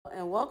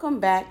Welcome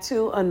back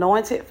to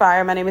Anointed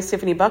Fire. My name is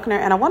Tiffany Buckner,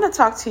 and I want to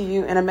talk to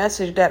you in a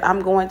message that I'm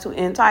going to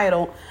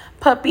entitle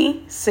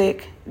Puppy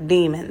Sick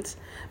Demons.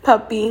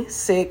 Puppy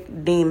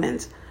Sick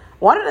Demons.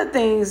 One of the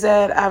things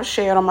that I've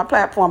shared on my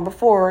platform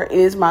before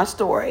is my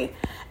story.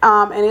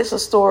 And it's a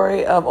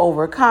story of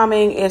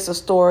overcoming. It's a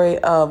story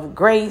of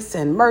grace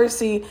and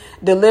mercy,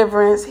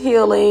 deliverance,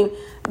 healing,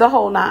 the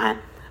whole nine.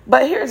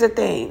 But here's the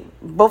thing.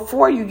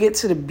 Before you get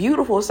to the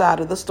beautiful side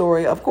of the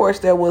story, of course,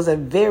 there was a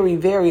very,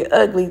 very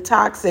ugly,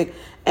 toxic,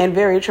 and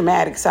very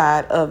traumatic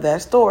side of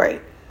that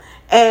story.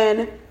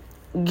 And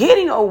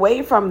getting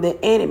away from the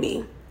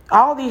enemy,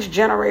 all these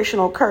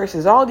generational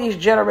curses, all these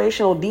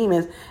generational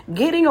demons,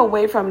 getting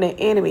away from the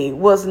enemy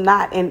was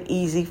not an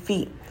easy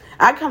feat.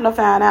 I come to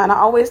find out, and I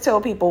always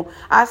tell people,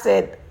 I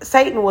said,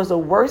 Satan was the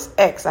worst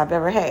ex I've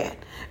ever had.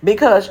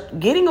 Because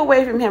getting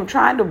away from him,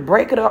 trying to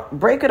break it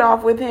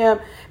off with him,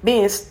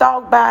 being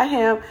stalked by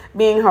him,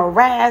 being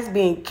harassed,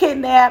 being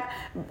kidnapped,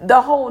 the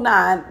whole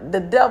nine, the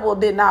devil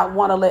did not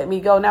want to let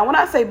me go. Now, when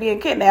I say being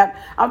kidnapped,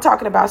 I'm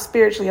talking about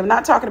spiritually. I'm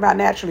not talking about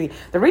naturally.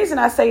 The reason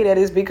I say that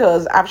is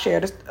because I've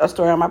shared a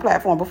story on my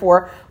platform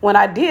before when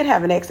I did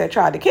have an ex that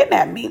tried to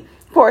kidnap me.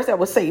 Of course, that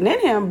was Satan in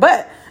him,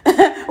 but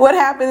what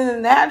happened in the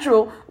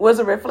natural was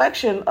a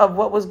reflection of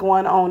what was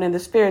going on in the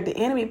spirit. The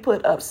enemy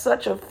put up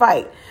such a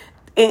fight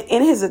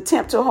in his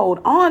attempt to hold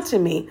on to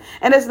me.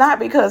 And it's not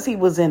because he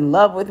was in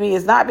love with me.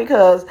 It's not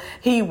because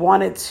he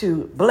wanted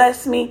to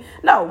bless me.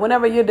 No,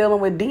 whenever you're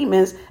dealing with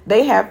demons,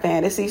 they have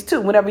fantasies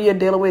too. Whenever you're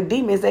dealing with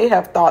demons, they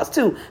have thoughts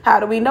too. How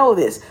do we know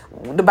this?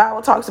 The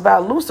Bible talks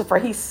about Lucifer.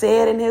 He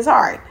said in his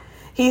heart,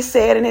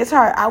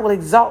 I will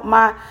exalt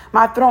my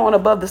throne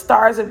above the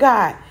stars of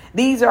God.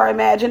 These are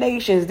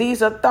imaginations.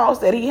 These are thoughts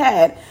that he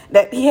had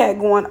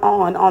going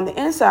on the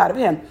inside of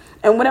him.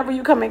 And whenever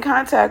you come in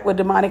contact with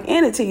demonic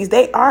entities,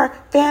 they are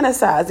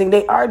fantasizing.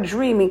 They are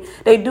dreaming.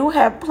 They do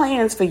have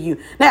plans for you.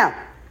 Now,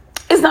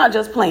 it's not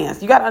just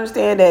plans. You got to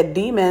understand that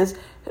demons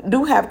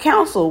do have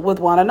counsel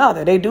with one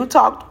another. They do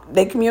talk.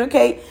 They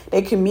communicate.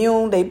 They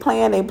commune. They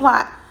plan. They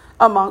plot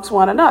amongst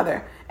one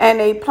another. And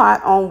they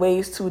plot on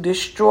ways to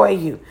destroy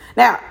you.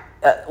 Now,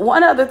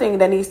 one other thing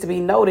that needs to be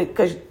noted,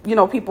 because,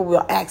 people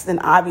will ask an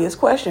obvious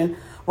question.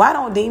 Why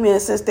don't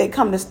demons, since they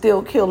come to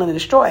steal, kill, and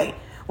destroy,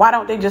 why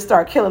don't they just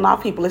start killing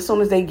off people as soon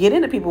as they get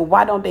into people?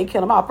 Why don't they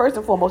kill them off? First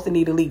and foremost, they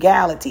need a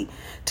legality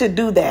to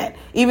do that.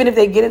 Even if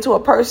they get into a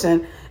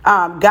person,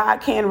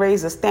 God can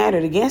raise a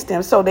standard against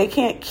them, so they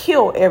can't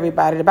kill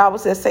everybody. The Bible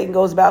says Satan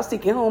goes about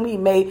seeking whom he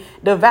may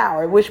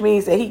devour, which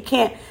means that he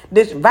can't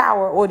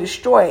devour or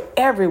destroy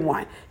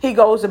everyone. He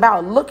goes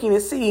about looking to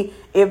see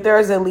if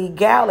there's a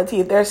legality,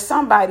 if there's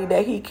somebody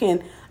that he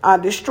can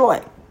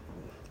destroy.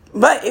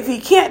 But if he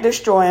can't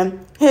destroy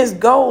them, his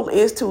goal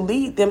is to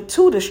lead them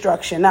to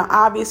destruction. Now,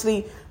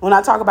 obviously, when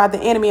I talk about the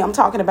enemy, I'm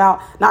talking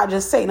about not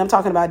just Satan. I'm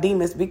talking about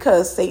demons,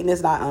 because Satan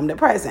is not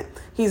omnipresent.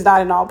 He's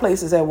not in all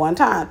places at one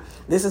time.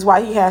 This is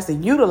why he has to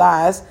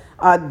utilize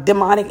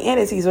demonic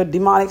entities or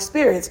demonic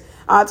spirits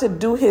to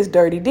do his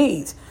dirty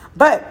deeds.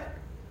 But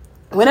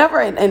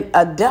whenever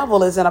a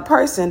devil is in a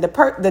person,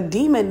 the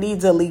demon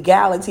needs a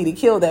legality to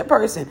kill that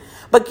person.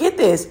 But get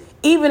this,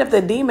 even if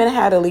the demon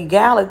had a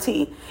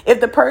legality, if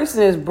the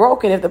person is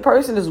broken, if the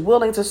person is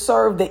willing to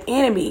serve the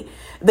enemy,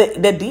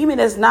 the demon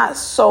is not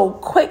so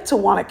quick to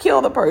want to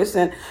kill the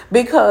person,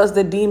 because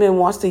the demon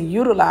wants to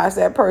utilize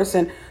that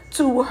person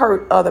to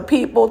hurt other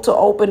people, to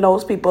open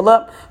those people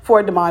up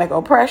for demonic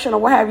oppression or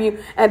what have you.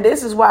 And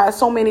this is why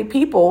so many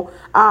people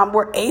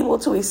were able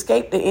to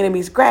escape the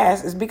enemy's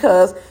grasp, is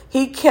because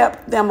he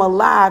kept them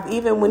alive.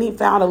 Even when he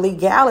found a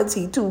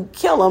legality to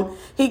kill them,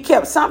 he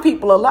kept some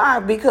people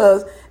alive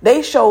because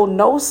they showed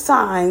no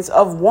signs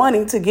of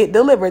wanting to get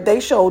delivered. They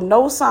showed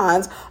no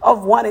signs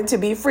of wanting to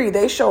be free.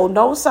 They showed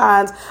no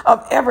signs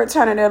of ever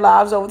turning their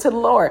lives over to the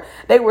Lord.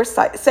 They were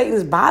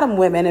Satan's bottom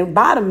women and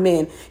bottom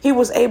men. He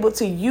was able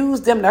to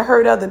use them to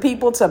hurt other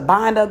people, to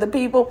bind other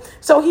people.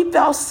 So he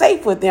felt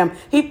safe with them.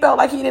 He felt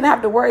like he didn't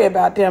have to worry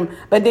about them.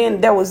 But then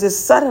there was this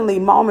suddenly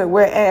moment,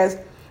 whereas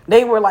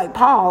they were like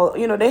Paul,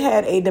 they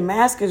had a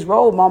Damascus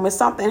Road moment.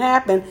 Something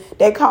happened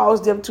that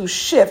caused them to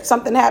shift.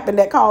 Something happened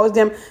that caused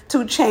them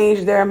to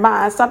change their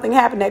minds. Something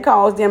happened that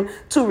caused them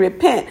to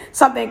repent.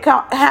 Something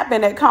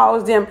happened that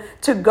caused them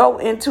to go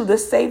into the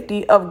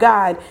safety of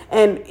God.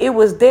 And it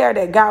was there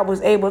that God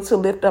was able to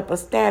lift up a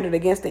standard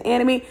against the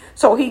enemy,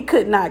 so he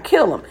could not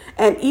kill them.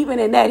 And even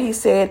in that, he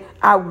said,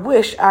 I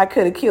wish I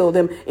could have killed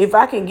them. If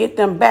I can get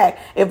them back,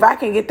 if I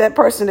can get that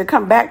person to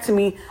come back to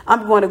me,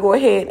 I'm going to go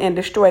ahead and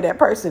destroy that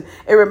person.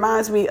 It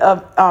reminds me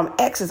of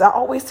exes. I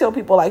always tell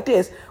people like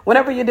this: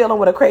 whenever you're dealing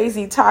with a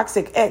crazy,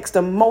 toxic ex,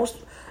 the most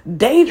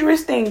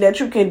dangerous thing that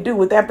you can do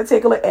with that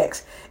particular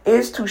ex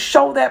is to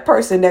show that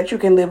person that you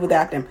can live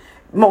without them.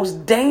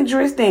 Most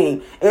dangerous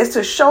thing is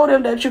to show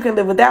them that you can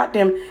live without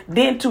them,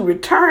 then to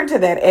return to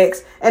that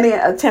ex and then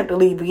attempt to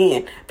leave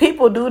again.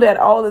 People do that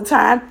all the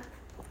time.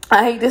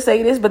 I hate to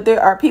say this, but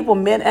there are people,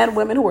 men and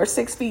women, who are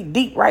 6 feet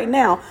deep right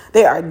now.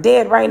 They are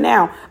dead right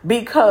now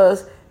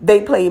because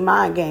they play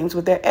mind games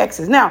with their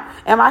exes. Now,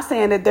 am I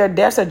saying that their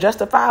deaths are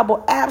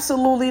justifiable?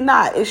 Absolutely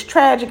not. It's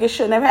tragic. It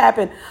shouldn't have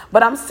happened.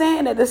 But I'm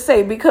saying that to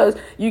say, because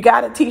you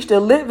got to teach the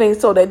living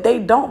so that they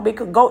don't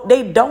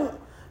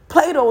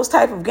play those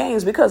type of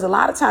games. Because a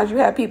lot of times you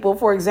have people,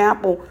 for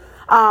example,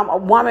 a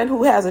woman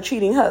who has a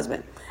cheating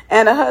husband,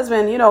 and the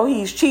husband,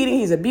 he's cheating,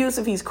 he's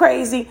abusive, he's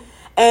crazy,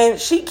 and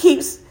she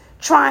keeps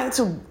trying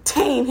to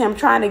tame him,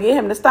 trying to get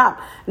him to stop,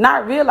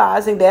 not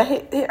realizing that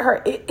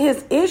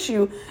his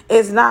issue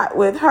is not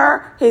with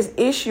her. His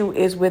issue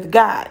is with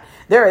God.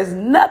 There is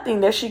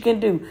nothing that she can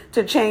do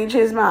to change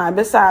his mind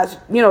besides,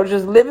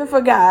 just living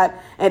for God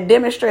and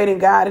demonstrating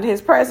God in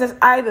his presence,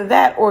 either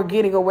that or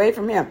getting away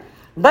from him.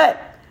 But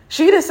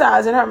she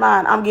decides in her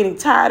mind, I'm getting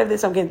tired of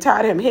this. I'm getting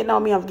tired of him hitting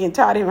on me. I'm getting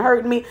tired of him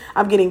hurting me.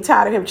 I'm getting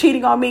tired of him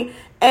cheating on me.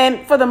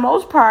 And for the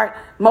most part,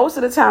 most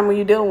of the time when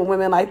you're dealing with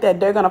women like that,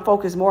 they're going to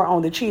focus more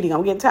on the cheating.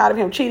 I'm getting tired of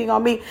him cheating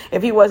on me.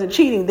 If he wasn't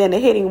cheating, then the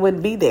hitting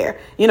wouldn't be there.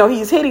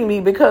 He's hitting me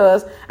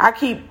because I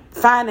keep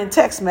finding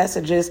text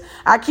messages.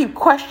 I keep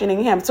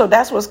questioning him. So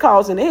that's what's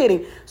causing the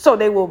hitting. So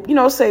they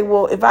will, say,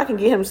 well, if I can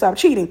get him to stop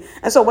cheating.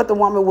 And so what the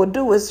woman will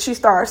do is she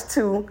starts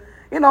to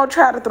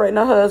try to threaten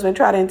her husband,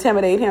 try to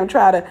intimidate him,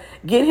 try to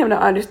get him to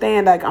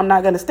understand, like, I'm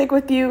not going to stick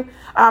with you.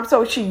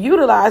 So she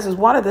utilizes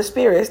one of the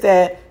spirits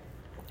that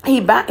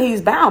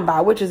he's bound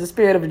by, which is the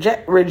spirit of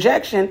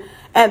rejection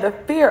and the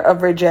fear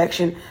of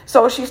rejection.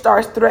 So she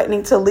starts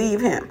threatening to leave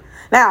him.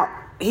 Now,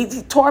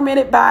 he's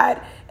tormented by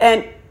it.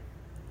 And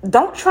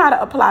don't try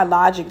to apply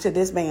logic to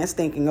this man's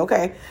thinking,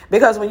 okay?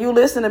 Because when you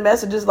listen to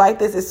messages like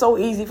this, it's so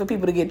easy for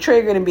people to get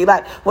triggered and be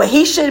like, well,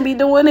 he shouldn't be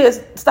doing this.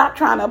 Stop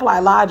trying to apply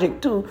logic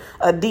to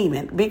a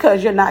demon,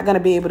 because you're not going to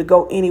be able to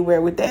go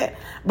anywhere with that.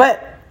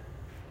 But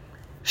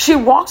she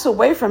walks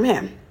away from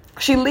him.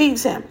 She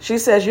leaves him. She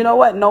says, you know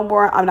what? No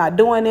more. I'm not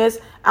doing this.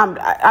 I'm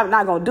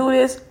not going to do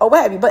this, or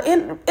what have you. But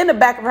in the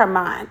back of her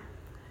mind,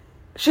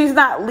 she's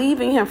not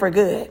leaving him for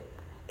good.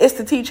 It's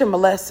to teach him a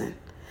lesson.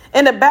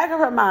 In the back of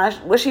her mind,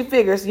 what she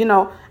figures,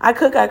 I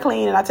cook, I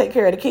clean, and I take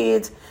care of the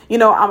kids.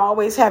 I'm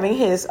always having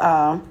his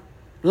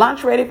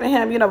lunch ready for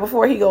him,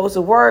 before he goes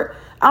to work.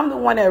 I'm the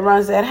one that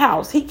runs that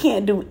house. He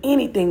can't do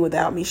anything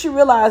without me. She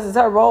realizes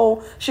her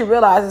role. She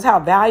realizes how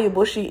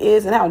valuable she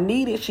is and how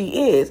needed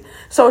she is.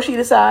 So she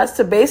decides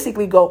to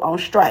basically go on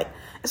strike.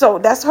 So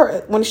that's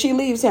her. When she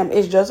leaves him,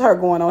 it's just her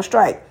going on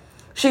strike.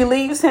 She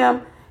leaves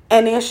him,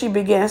 and then she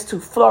begins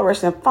to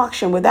flourish and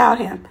function without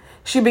him.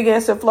 She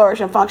begins to flourish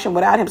and function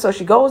without him. So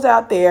she goes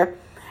out there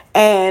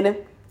and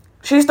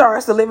she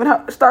starts living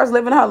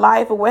her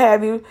life or what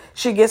have you.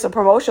 She gets a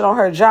promotion on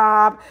her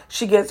job.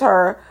 She gets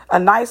her a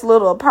nice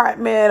little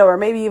apartment or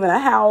maybe even a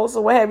house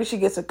or what have you. She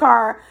gets a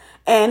car,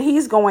 and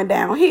he's going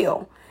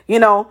downhill.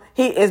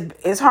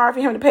 It's hard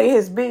for him to pay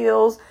his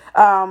bills.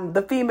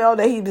 The female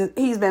that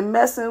he's been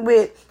messing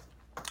with,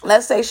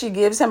 let's say she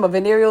gives him a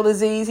venereal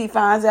disease. He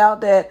finds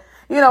out that,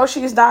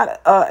 she's not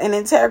an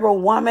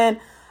integral woman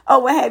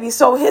or what have you.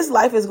 So his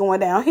life is going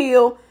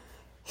downhill.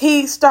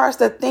 He starts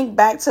to think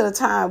back to the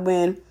time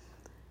when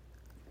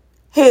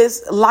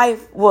his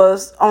life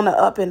was on the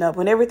up and up,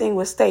 when everything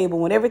was stable,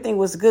 when everything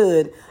was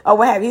good, or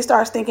what have you. He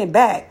starts thinking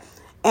back,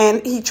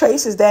 and he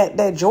traces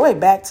that joy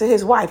back to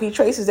his wife. He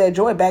traces that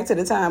joy back to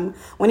the time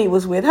when he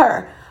was with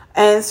her.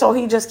 And so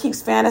he just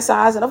keeps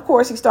fantasizing. Of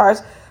course, he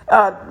starts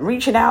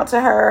reaching out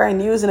to her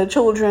and using the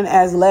children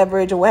as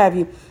leverage or what have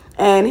you.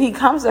 And he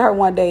comes to her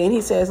one day and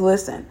he says,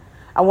 listen,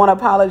 I want to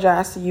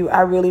apologize to you.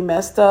 I really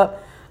messed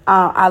up.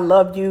 I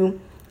love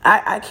you.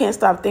 I can't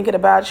stop thinking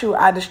about you.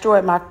 I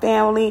destroyed my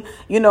family.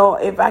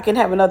 If I can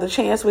have another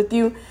chance with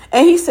you.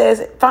 And he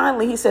says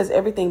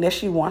everything that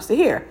she wants to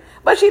hear.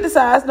 But she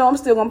decides, no, I'm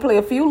still going to play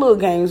a few little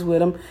games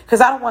with him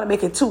because I don't want to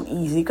make it too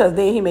easy, because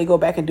then he may go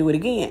back and do it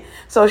again.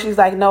 So she's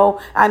like, no,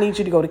 I need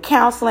you to go to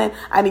counseling.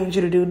 I need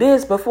you to do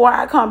this before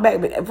I come back,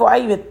 before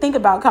I even think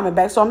about coming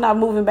back. So I'm not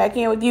moving back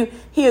in with you.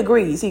 He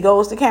agrees. He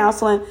goes to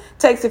counseling,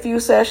 takes a few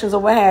sessions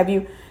or what have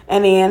you.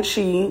 And then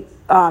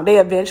they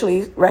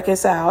eventually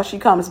reconcile. She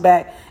comes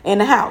back in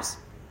the house.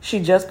 She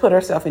just put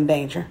herself in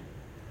danger.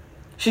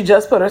 She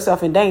just put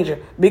herself in danger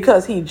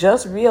because he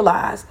just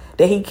realized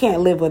that he can't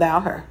live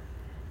without her.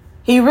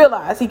 He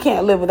realized he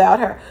can't live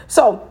without her.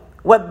 So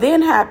what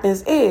then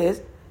happens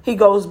is he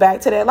goes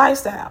back to that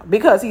lifestyle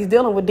because he's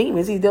dealing with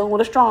demons. He's dealing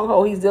with a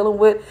stronghold. He's dealing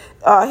with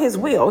his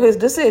will, his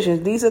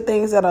decisions. These are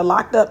things that are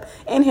locked up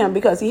in him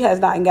because he has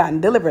not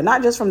gotten delivered,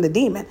 not just from the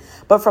demon,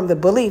 but from the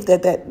belief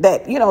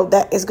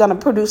that is going to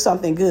produce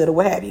something good or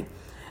what have you.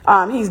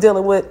 He's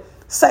dealing with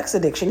sex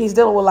addiction. He's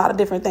dealing with a lot of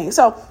different things.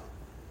 So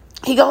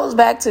he goes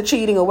back to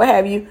cheating or what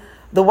have you.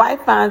 The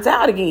wife finds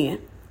out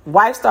again.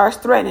 Wife starts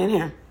threatening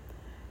him.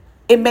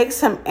 It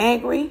makes him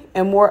angry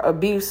and more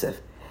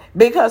abusive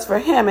because for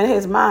him in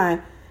his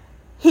mind,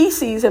 he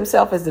sees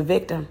himself as the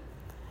victim.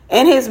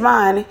 In his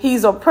mind,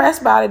 he's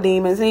oppressed by the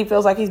demons and he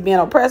feels like he's being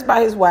oppressed by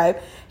his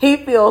wife. He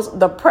feels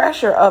the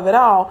pressure of it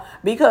all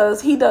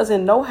because he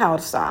doesn't know how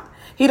to stop.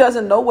 He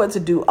doesn't know what to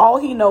do. All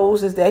he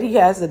knows is that he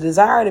has the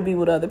desire to be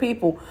with other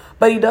people,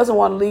 but he doesn't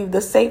want to leave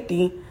the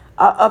safety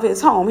of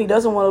his home. He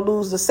doesn't want to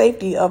lose the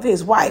safety of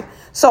his wife.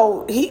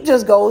 So he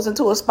just goes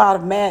into a spot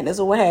of madness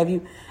or what have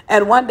you.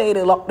 And one day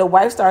the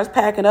wife starts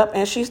packing up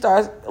and she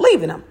starts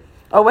leaving him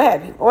or what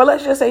have you. Or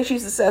let's just say she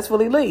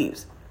successfully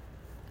leaves.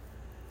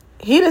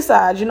 He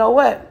decides, you know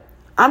what?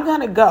 I'm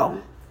going to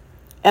go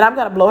and I'm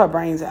going to blow her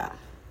brains out.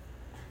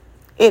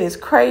 It is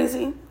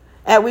crazy.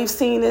 And we've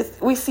seen this.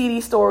 We see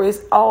these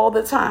stories all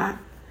the time.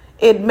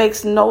 It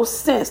makes no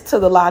sense to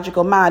the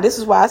logical mind. This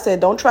is why I said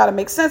don't try to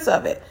make sense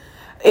of it.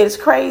 It's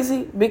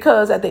crazy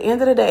because at the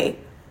end of the day,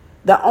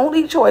 the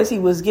only choice he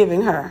was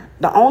giving her,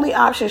 the only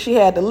option she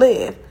had to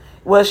live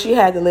was she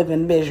had to live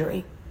in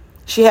misery.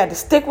 She had to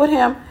stick with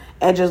him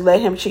and just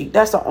let him cheat.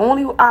 That's the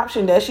only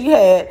option that she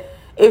had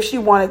if she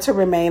wanted to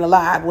remain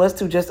alive, was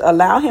to just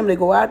allow him to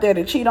go out there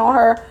to cheat on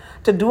her,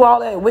 to do all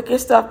that wicked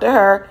stuff to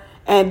her,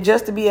 and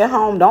just to be at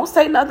home. Don't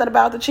say nothing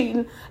about the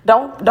cheating.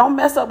 Don't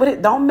mess up with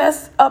it. Don't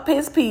mess up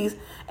his peace.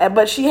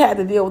 But she had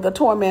to deal with the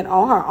torment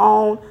on her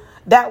own.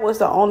 That was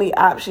the only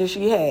option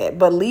she had.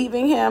 But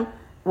leaving him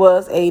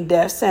was a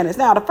death sentence.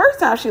 Now, the first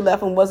time she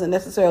left him wasn't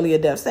necessarily a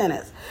death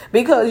sentence.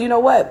 Because you know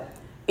what?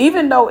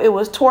 Even though it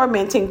was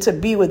tormenting to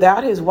be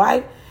without his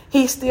wife,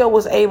 he still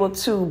was able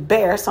to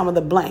bear some of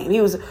the blame.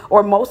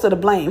 Or most of the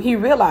blame. He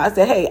realized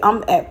that, hey,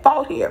 I'm at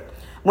fault here.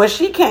 When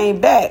she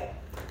came back,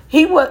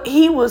 he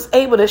was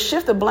able to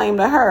shift the blame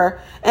to her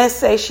and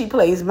say she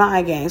plays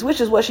mind games, which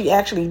is what she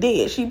actually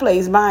did. She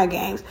plays mind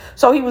games.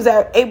 So he was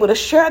able to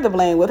share the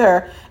blame with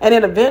her. And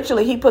then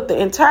eventually he put the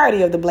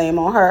entirety of the blame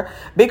on her,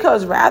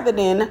 because rather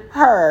than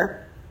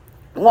her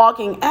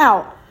walking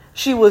out,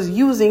 she was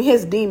using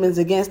his demons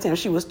against him.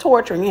 She was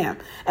torturing him.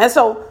 And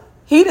so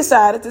he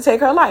decided to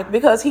take her life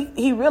because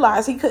he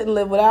realized he couldn't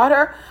live without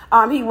her.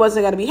 He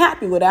wasn't going to be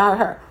happy without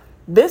her.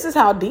 This is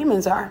how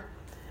demons are.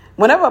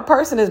 Whenever a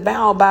person is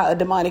bound by a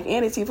demonic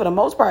entity, for the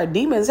most part,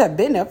 demons have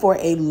been there for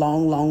a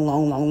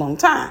long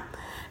time.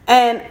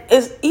 And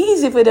it's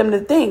easy for them to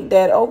think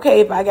that,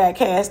 okay, if I got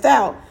cast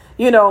out,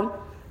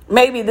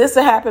 maybe this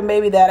will happen,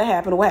 maybe that'll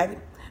happen, what have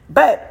you.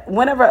 But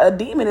whenever a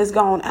demon is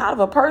gone out of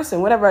a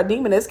person, whenever a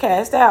demon is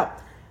cast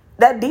out,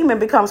 that demon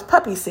becomes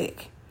puppy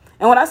sick.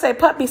 And when I say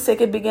puppy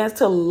sick, it begins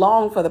to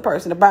long for the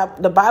person.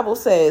 The Bible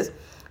says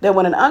that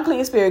when an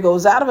unclean spirit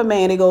goes out of a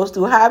man, it goes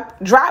through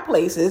dry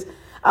places,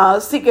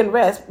 seeking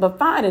rest, but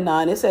finding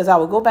none. It says, I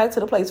will go back to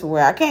the place from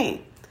where I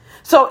came.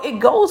 So it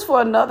goes for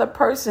another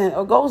person,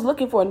 or goes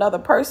looking for another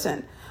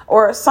person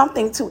or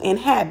something to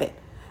inhabit.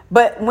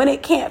 But when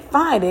it can't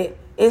find it,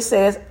 it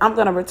says, I'm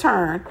going to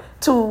return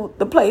to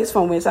the place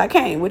from which I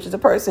came, which is the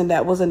person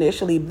that was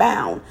initially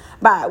bound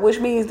by it, which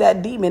means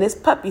that demon is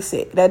puppy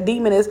sick. That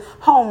demon is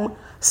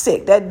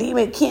homesick. That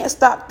demon can't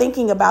stop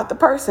thinking about the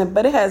person,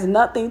 but it has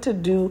nothing to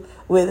do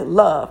with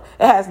love.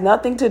 It has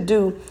nothing to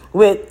do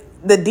with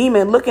the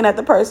demon looking at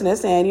the person and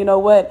saying, you know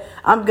what,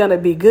 I'm going to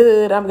be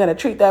good. I'm going to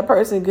treat that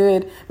person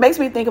good. Makes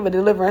me think of a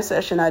deliverance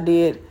session I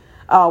did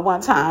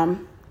one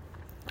time.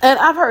 And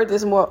I've heard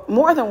this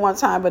more than one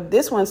time, but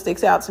this one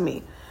sticks out to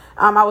me.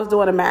 I was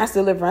doing a mass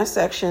deliverance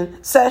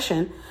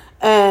session,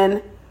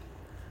 and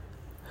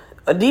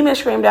a demon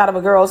screamed out of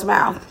a girl's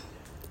mouth.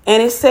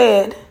 And it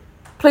said,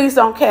 please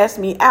don't cast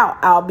me out.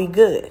 I'll be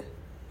good.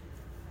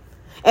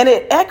 And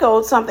it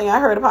echoed something I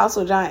heard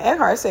Apostle John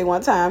Eckhart say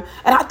one time.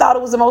 And I thought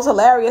it was the most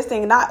hilarious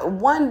thing. Not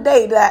one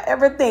day did I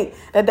ever think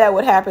that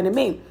would happen to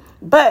me.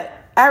 But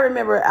I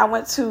remember I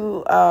went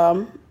to,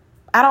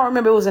 I don't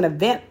remember, it was an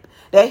event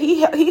that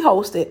he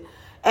hosted.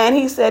 And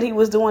he said he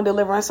was doing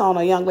deliverance on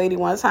a young lady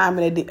one time.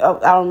 And I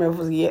don't remember if it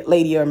was a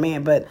lady or a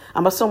man, but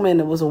I'm assuming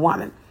it was a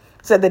woman.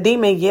 Said the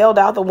demon yelled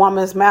out the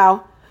woman's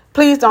mouth,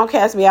 please don't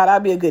cast me out.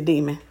 I'll be a good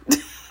demon.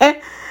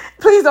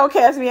 Please don't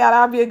cast me out.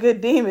 I'll be a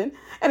good demon.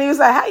 And he was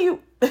like,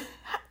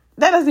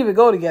 that doesn't even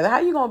go together. How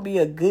you going to be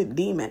a good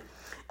demon?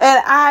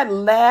 And I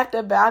laughed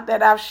about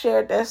that. I've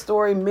shared that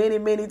story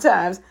many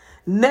times,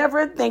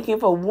 never thinking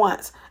for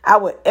once I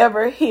would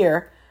ever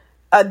hear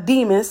a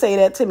demon say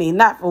that to me.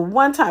 Not for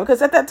one time.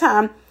 Because at that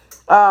time,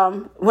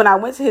 when I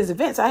went to his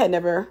events, I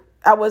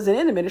wasn't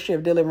in the ministry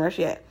of deliverance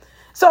yet.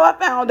 So I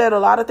found that a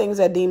lot of things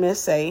that demons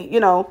say,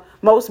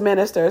 most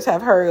ministers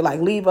have heard,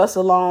 like, leave us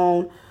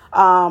alone,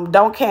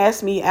 don't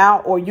cast me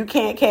out, or you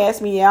can't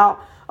cast me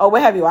out, or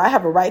what have you. I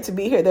have a right to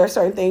be here. There are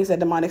certain things that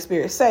demonic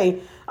spirits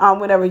say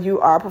whenever you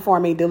are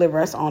performing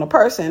deliverance on a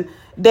person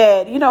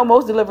that,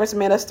 most deliverance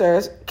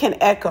ministers can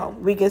echo.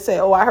 We can say,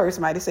 oh, I heard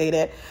somebody say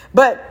that.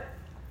 But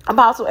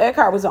Apostle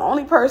Eckhart was the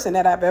only person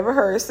that I've ever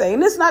heard say,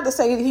 and it's not to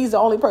say he's the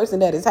only person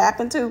that it's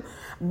happened to,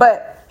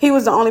 but he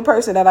was the only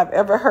person that I've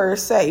ever heard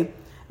say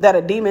that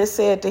a demon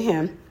said to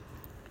him,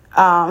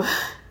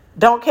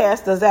 don't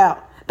cast us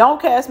out.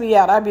 Don't cast me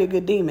out. I'll be a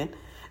good demon.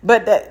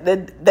 But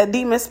that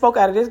demon spoke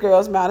out of this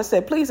girl's mouth and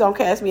said, please don't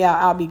cast me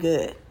out. I'll be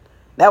good.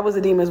 That was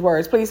the demon's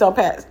words. Please don't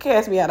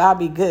cast me out. I'll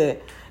be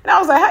good. And I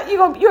was like, how you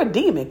gonna? You're a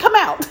demon. Come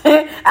out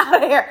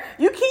out of here.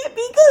 You can't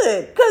be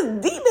good, because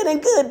demon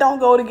and good don't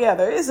go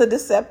together. It's a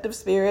deceptive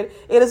spirit.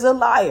 It is a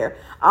liar,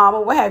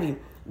 or what have you.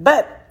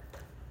 But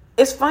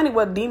it's funny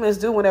what demons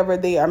do whenever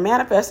they are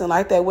manifesting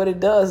like that. What it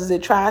does is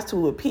it tries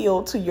to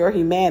appeal to your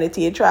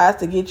humanity. It tries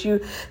to get you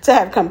to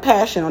have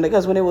compassion on it.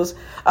 Because when it was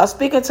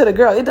speaking to the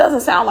girl, it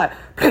doesn't sound like,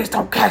 please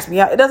don't cast me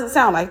out. It doesn't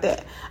sound like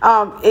that.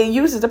 It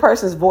uses the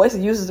person's voice.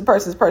 It uses the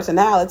person's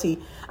personality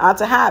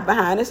to hide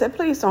behind. It said,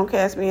 please don't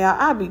cast me out.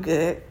 I'll be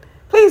good.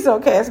 Please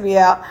don't cast me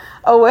out,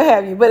 or what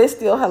have you. But it's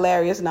still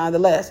hilarious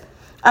nonetheless.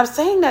 I'm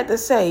saying that to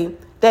say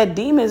that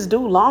demons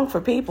do long for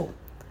people.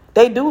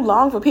 They do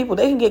long for people.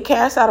 They can get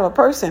cast out of a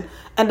person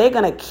and they're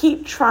going to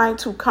keep trying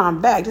to come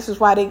back. This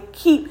is why they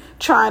keep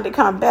trying to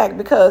come back,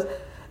 because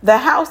the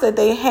house that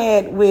they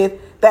had with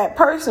that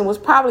person was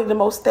probably the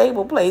most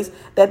stable place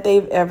that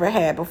they've ever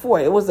had before.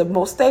 It was the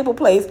most stable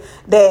place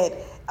that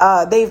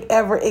they've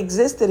ever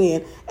existed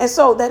in. And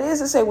so that is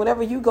to say,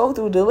 whenever you go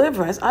through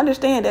deliverance,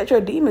 understand that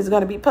your demon is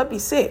going to be puppy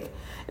sick.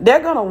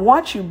 They're going to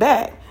want you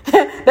back.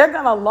 They're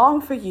going to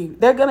long for you.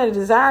 They're going to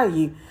desire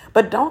you.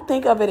 But don't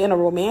think of it in a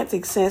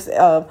romantic sense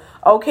of,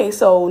 okay,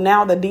 so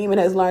now the demon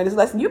has learned his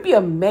lesson. You'd be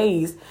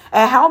amazed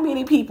at how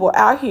many people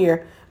out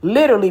here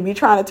literally be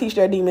trying to teach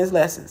their demons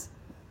lessons.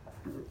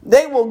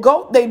 They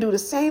do the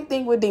same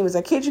thing with demons.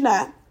 I kid you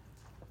not.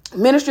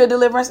 Ministry of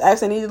Deliverance,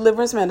 ask any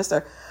deliverance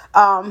minister.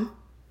 In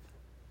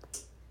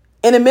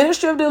the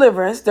Ministry of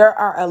Deliverance, there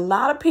are a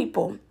lot of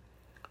people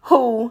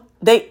who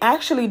they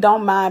actually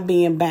don't mind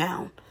being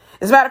bound.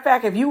 As a matter of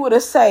fact, if you were to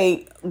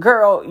say,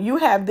 girl, you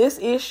have this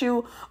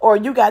issue or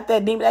you got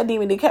that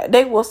demon,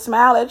 they will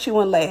smile at you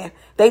and laugh.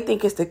 They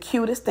think it's the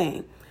cutest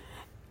thing.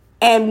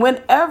 And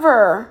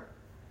whenever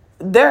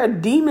their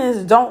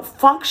demons don't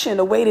function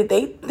the way that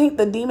they think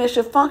the demons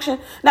should function,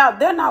 now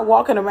they're not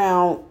walking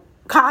around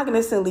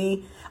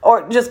cognizantly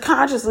or just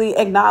consciously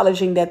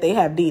acknowledging that they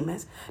have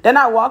demons. They're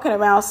not walking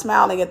around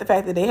smiling at the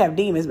fact that they have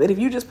demons. But if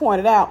you just point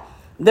it out,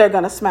 they're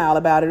going to smile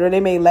about it, or they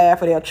may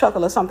laugh or they'll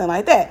chuckle or something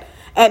like that.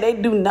 And they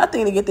do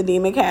nothing to get the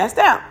demon cast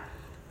out.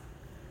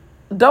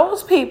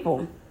 Those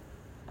people,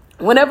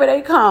 whenever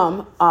they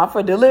come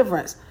for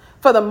deliverance,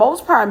 for the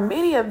most part,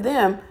 many of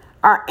them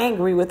are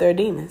angry with their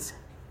demons.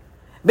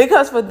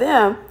 Because for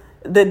them,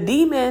 the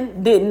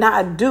demon did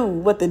not do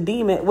what they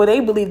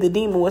believe the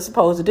demon was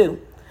supposed to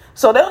do.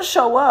 So they'll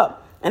show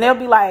up and they'll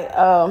be like,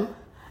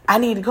 I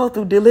need to go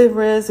through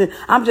deliverance and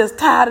I'm just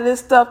tired of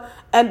this stuff.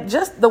 And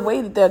just the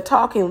way that they're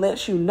talking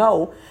lets you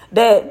know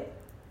that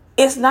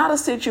it's not a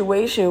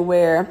situation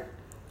where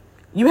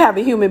you have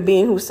a human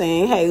being who's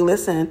saying, hey,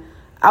 listen,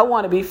 I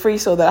want to be free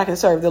so that I can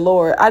serve the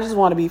Lord. I just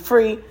want to be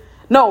free.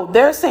 No,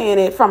 they're saying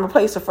it from a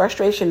place of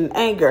frustration and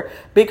anger,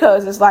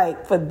 because it's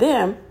like for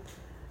them,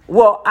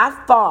 well, I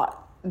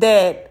thought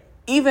that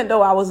even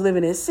though I was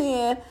living in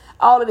sin,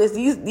 all of this,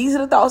 these are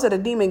the thoughts that the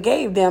demon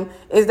gave them,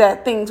 is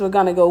that things were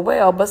going to go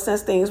well. But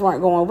since things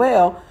weren't going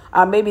well,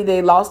 maybe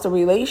they lost a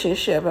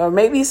relationship, or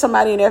maybe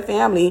somebody in their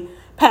family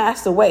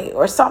passed away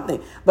or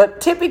something. But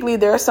typically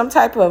there's some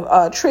type of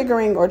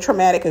triggering or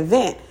traumatic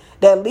event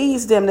that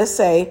leads them to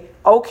say,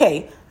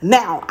 okay,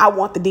 now I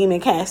want the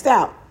demon cast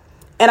out.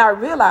 And I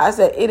realize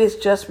that it is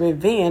just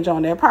revenge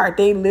on their part.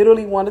 They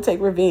literally want to take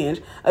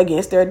revenge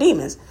against their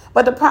demons.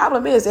 But the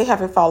problem is they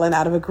haven't fallen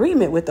out of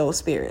agreement with those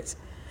spirits.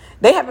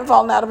 They haven't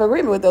fallen out of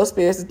agreement with those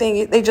spirits. The thing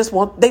is, they just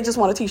want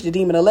to teach the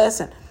demon a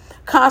lesson.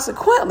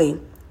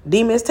 Consequently,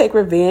 demons take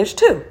revenge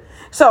too.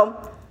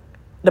 So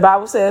the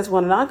Bible says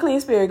when an unclean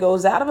spirit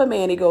goes out of a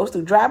man, he goes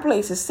through dry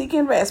places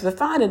seeking rest, but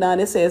finding none,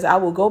 it says, I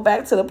will go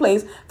back to the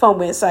place from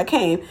whence I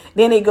came.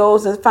 Then he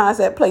goes and finds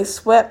that place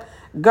swept,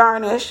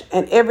 garnished,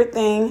 and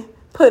everything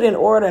put in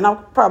order. And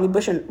I'm probably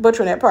butchering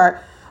that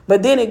part.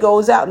 But then it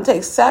goes out and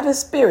takes 7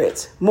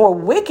 spirits more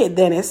wicked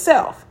than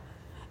itself.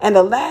 And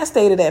the last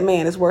state of that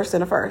man is worse than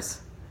the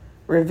first.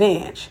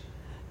 Revenge.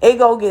 It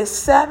go get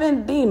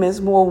 7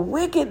 demons more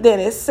wicked than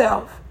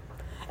itself.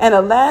 And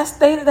the last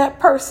state of that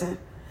person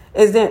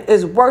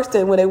is worse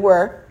than when they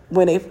were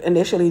when they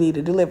initially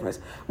needed deliverance,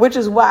 which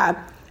is why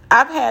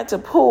I've had to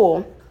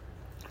pull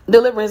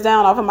deliverance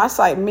down off of my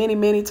site many,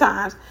 many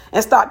times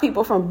and stop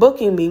people from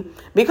booking me,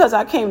 because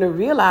I came to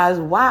realize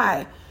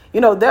why.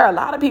 There are a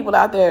lot of people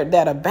out there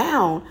that are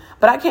bound,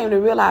 but I came to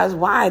realize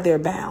why they're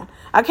bound.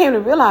 I came to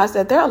realize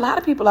that there are a lot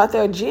of people out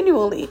there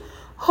genuinely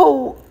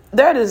who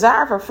their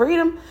desire for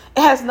freedom,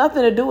 it has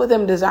nothing to do with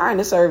them desiring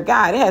to serve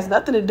God. It has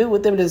nothing to do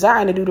with them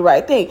desiring to do the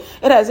right thing.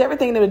 It has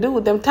everything to do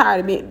with them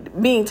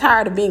being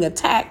tired of being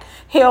attacked,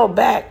 held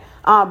back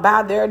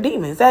by their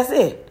demons. That's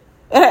it.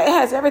 It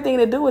has everything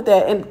to do with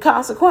that. And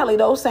consequently,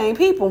 those same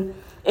people,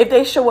 if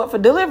they show up for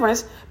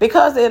deliverance,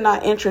 because they're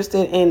not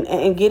interested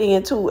in getting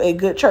into a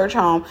good church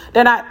home,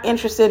 they're not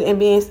interested in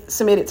being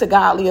submitted to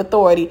godly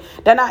authority.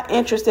 They're not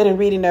interested in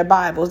reading their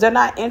Bibles. They're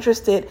not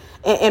interested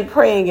in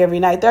praying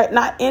every night. They're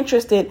not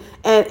interested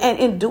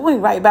in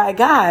doing right by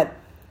God.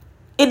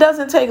 It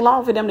doesn't take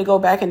long for them to go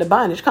back into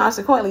bondage.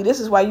 Consequently, this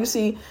is why you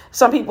see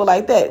some people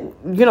like that.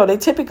 They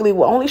typically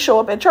will only show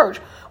up at church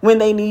when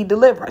they need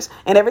deliverance.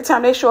 And every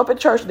time they show up at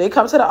church, they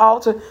come to the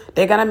altar,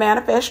 they're going to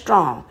manifest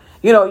strong.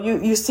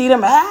 You see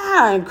them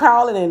and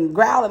crawling and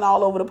growling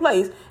all over the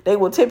place. They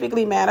will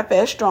typically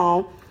manifest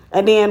strong.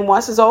 And then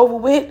once it's over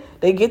with,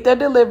 they get their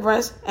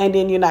deliverance, and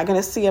then you're not going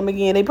to see them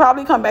again. They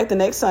probably come back the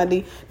next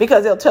Sunday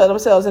because they'll tell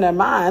themselves in their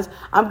minds,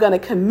 I'm going to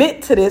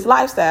commit to this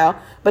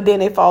lifestyle, but then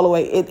they fall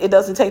away. It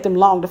doesn't take them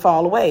long to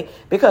fall away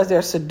because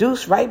they're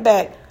seduced right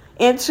back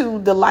into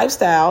the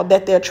lifestyle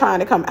that they're trying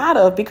to come out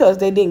of because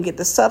they didn't get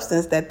the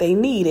substance that they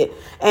needed.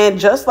 And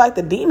just like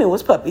the demon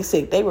was puppy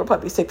sick, they were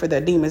puppy sick for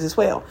their demons as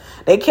well.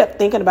 They kept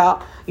thinking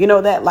about,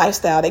 that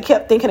lifestyle. They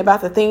kept thinking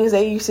about the things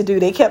they used to do.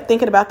 They kept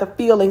thinking about the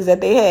feelings that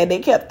they had. They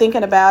kept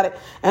thinking about it.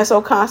 And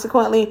so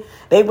consequently,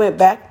 they went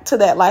back to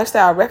that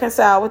lifestyle,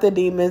 reconciled with the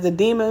demons. The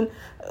demon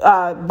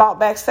brought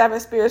back 7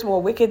 spirits more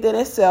wicked than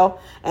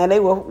itself, and they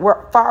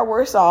were far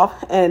worse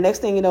off. And the next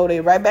thing you know,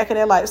 they're right back in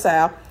their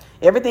lifestyle.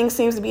 Everything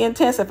seems to be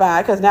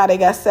intensified because now they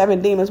got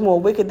 7 demons more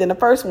wicked than the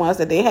first ones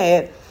that they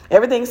had.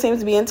 Everything seems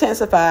to be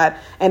intensified,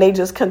 and they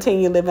just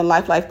continue living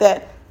life like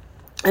that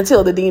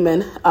until the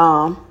demon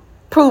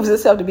proves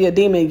itself to be a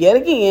demon yet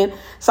again.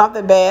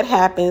 Something bad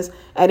happens,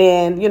 and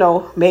then,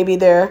 maybe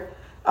they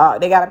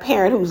got a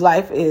parent whose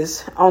life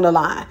is on the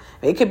line.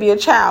 It could be a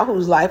child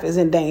whose life is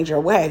in danger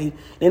or what have you.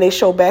 Then they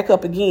show back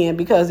up again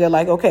because they're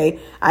like, okay,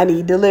 I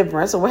need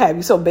deliverance or what have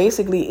you. So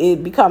basically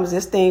it becomes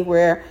this thing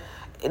where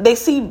they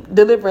see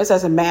deliverance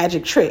as a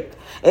magic trick.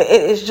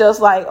 It's just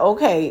like,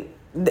 okay,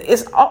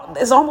 it's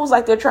almost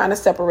like they're trying to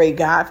separate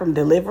God from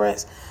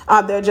deliverance.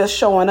 They're just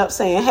showing up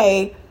saying,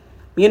 hey,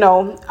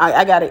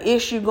 I got an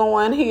issue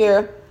going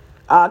here.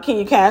 Can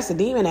you cast the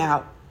demon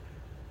out?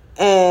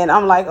 And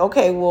I'm like,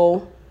 okay,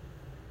 well,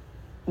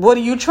 what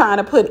are you trying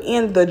to put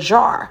in the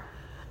jar?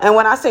 And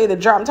when I say the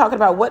jar, I'm talking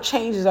about what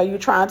changes are you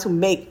trying to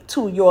make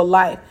to your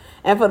life?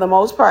 And for the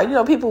most part,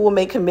 people will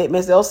make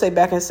commitments. They'll sit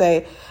back and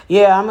say,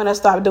 yeah, I'm going to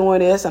stop doing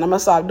this and I'm going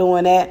to stop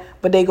doing that.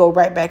 But they go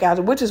right back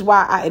out, which is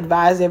why I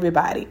advise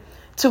everybody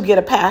to get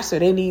a pastor.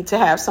 They need to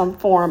have some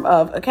form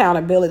of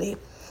accountability.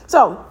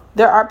 So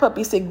there are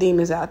puppy sick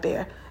demons out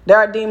there. There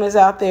are demons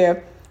out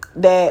there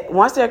that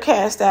once they're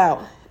cast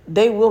out,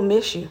 they will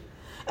miss you.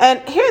 And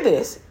hear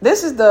this.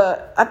 This is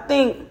I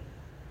think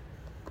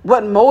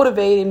what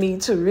motivated me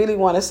to really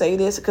want to say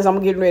this, because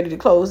I'm getting ready to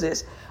close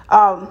this.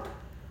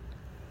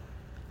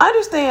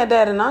 Understand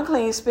that an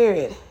unclean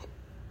spirit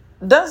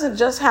doesn't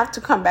just have to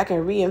come back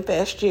and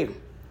reinfest you.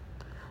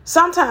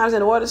 Sometimes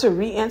in order to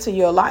re-enter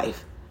your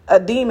life, a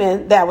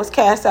demon that was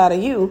cast out of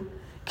you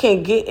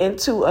can get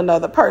into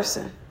another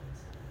person.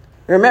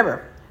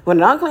 Remember, when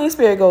an unclean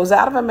spirit goes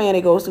out of a man,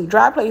 it goes through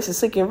dry places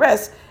seeking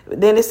rest.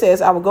 Then it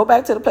says, I will go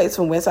back to the place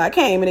from whence I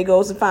came. And it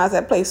goes and finds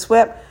that place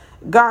swept,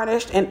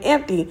 garnished, and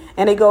empty.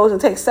 And it goes and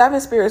takes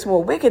 7 spirits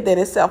more wicked than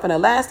itself. And the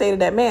last state of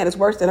that man is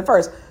worse than the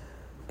first.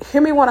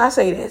 Hear me when I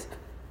say this.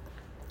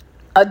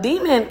 A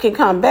demon can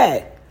come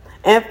back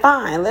and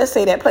find, let's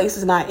say that place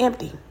is not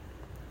empty.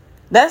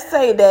 Let's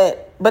say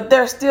that, but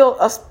there's still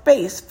a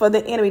space for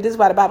the enemy. This is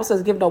why the Bible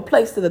says give no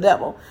place to the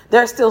devil.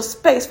 There's still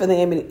space for the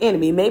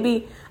enemy.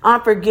 Maybe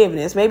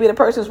unforgiveness. Maybe the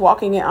person's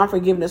walking in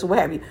unforgiveness or what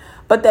have you.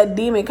 But that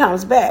demon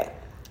comes back.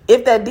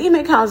 If that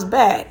demon comes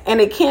back and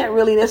it can't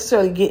really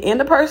necessarily get in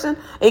the person,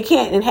 it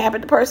can't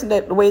inhabit the person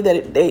the way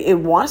that it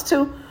wants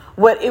to,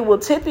 what it will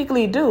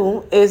typically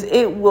do is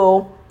it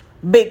will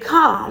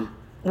become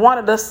one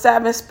of the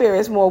 7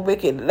 spirits more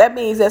wicked. That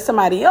means that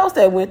somebody else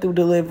that went through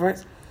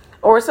deliverance,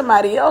 or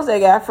somebody else that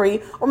got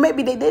free, or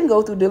maybe they didn't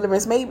go through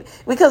deliverance. Maybe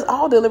because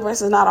all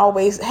deliverance is not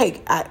always,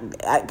 hey,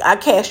 I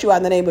cast you out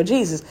in the name of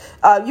Jesus.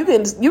 You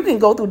can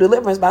go through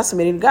deliverance by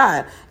submitting to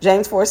God.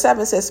 James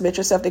 4:7 says, submit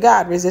yourself to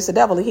God, resist the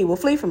devil, and he will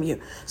flee from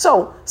you.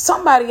 So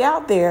somebody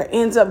out there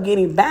ends up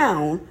getting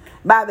bound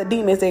by the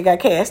demons that got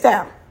cast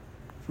out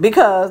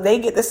because they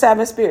get the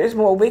 7 spirits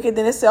more wicked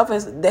than itself,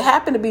 and they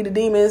happen to be the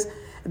demons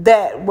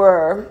that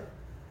were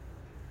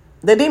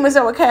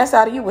cast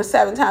out of you were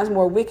 7 times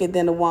more wicked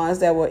than the ones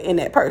that were in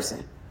that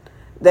person.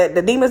 That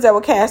the demons that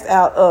were cast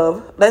out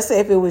of, let's say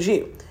if it was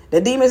you,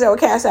 the demons that were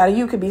cast out of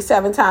you could be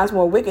 7 times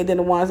more wicked than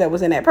the ones that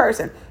was in that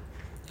person.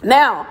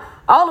 Now,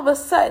 all of a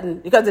sudden,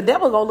 because the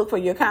devil's going to look for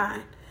your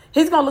kind,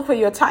 he's going to look for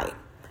your type.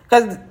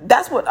 Because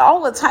that's what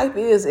all the type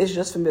is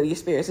just familiar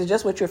spirits. It's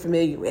just what you're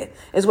familiar with.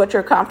 It's what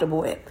you're comfortable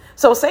with.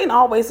 So Satan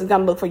always is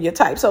going to look for your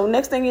type. So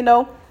next thing you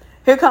know,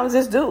 here comes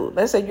this dude.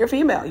 Let's say you're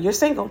female, you're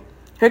single.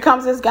 Here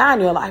comes this guy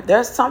in your life.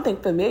 There's something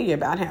familiar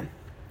about him.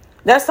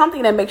 There's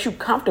something that makes you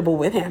comfortable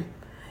with him.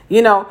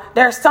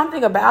 There's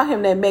something about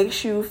him that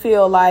makes you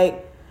feel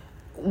like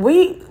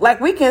we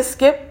can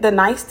skip the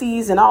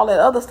niceties and all that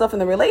other stuff in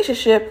the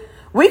relationship.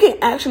 We can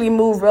actually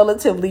move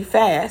relatively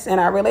fast in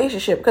our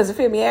relationship because the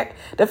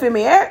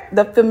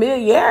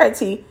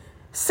familiarity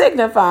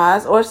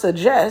signifies or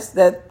suggests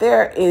that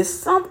there is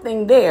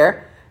something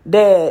there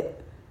that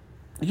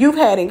you've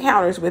had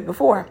encounters with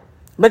before,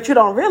 but you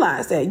don't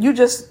realize that. You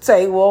just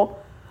say, well,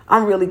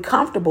 I'm really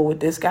comfortable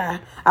with this guy.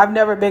 I've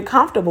never been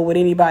comfortable with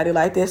anybody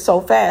like this so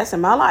fast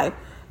in my life.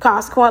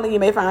 Consequently, you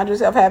may find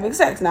yourself having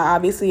sex. Now,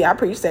 obviously, I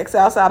preach sex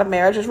outside of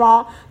marriage is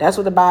wrong. That's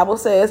what the Bible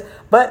says.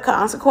 But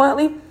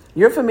consequently,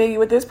 you're familiar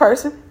with this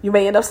person. You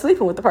may end up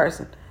sleeping with the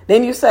person.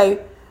 Then you say,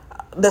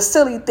 the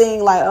silly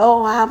thing like,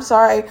 oh, I'm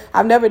sorry,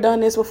 I've never done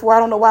this before, I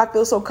don't know why I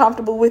feel so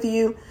comfortable with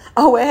you,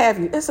 oh, what have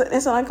you. It's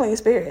an unclean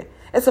spirit.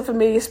 It's a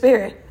familiar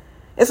spirit.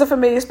 It's a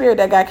familiar spirit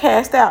that got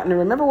cast out. And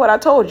remember what I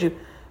told you.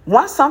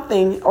 Once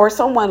something or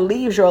someone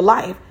leaves your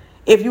life,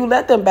 if you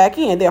let them back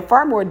in, they're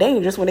far more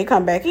dangerous when they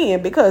come back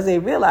in, because they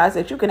realize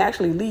that you can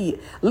actually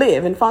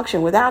live and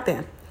function without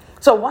them.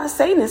 So once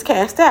Satan is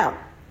cast out,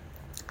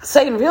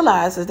 Satan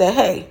realizes that,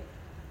 hey,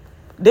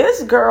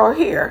 this girl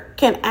here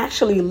can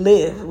actually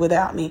live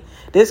without me.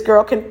 This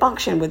girl can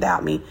function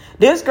without me.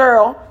 This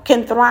girl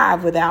can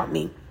thrive without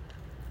me.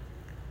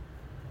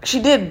 She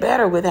did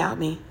better without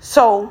me.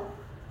 So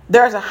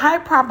there's a high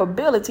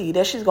probability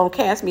that she's going to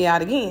cast me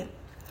out again.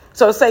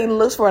 So Satan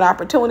looks for an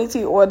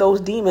opportunity, or those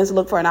demons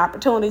look for an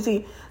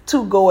opportunity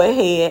to go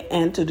ahead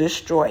and to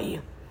destroy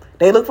you.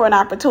 They look for an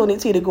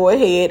opportunity to go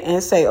ahead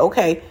and say,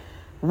 okay,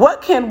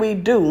 what can we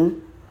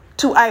do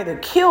to either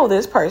kill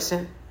this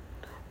person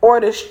or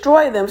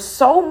destroy them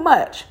so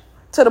much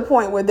to the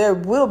point where there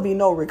will be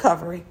no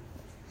recovery?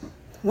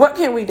 What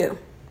can we do?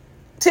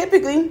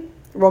 Typically,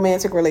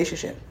 romantic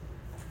relationship.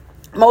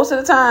 Most of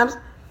the times,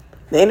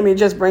 the enemy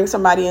just brings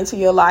somebody into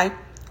your life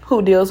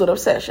who deals with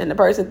obsession. The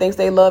person thinks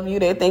they love you.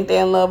 They think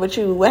they're in love with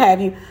you, what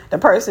have you. The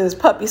person is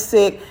puppy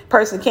sick.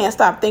 Person can't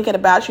stop thinking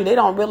about you. They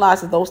don't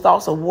realize that those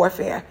thoughts are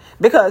warfare,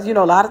 because, a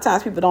lot of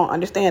times people don't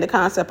understand the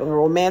concept of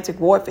romantic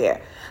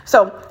warfare.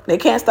 So they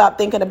can't stop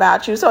thinking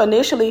about you. So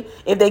initially,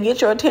 if they get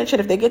your attention,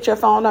 if they get your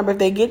phone number, if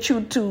they get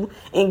you to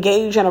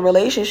engage in a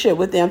relationship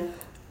with them,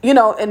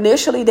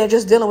 initially they're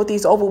just dealing with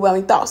these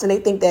overwhelming thoughts, and they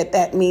think that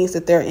that means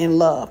that they're in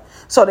love.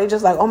 So they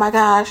just like, oh my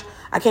gosh,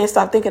 I can't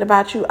stop thinking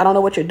about you. I don't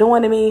know what you're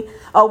doing to me.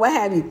 Oh, what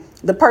have you.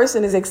 The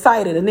person is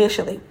excited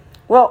initially.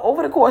 Well,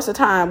 over the course of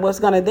time, what's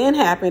going to then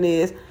happen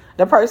is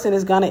the person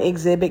is going to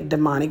exhibit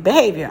demonic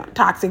behavior,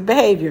 toxic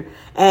behavior,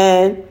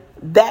 and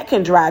that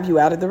can drive you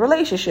out of the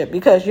relationship,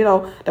 because,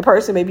 the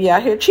person may be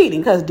out here cheating,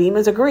 because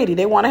demons are greedy.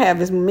 They want to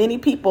have as many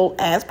people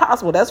as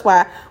possible. That's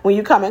why when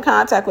you come in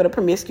contact with a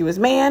promiscuous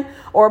man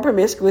or a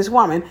promiscuous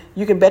woman,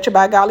 you can bet your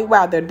by golly,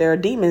 wow, there are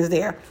demons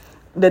there.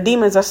 The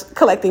demons are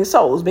collecting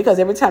souls, because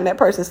every time that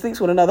person sleeps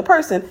with another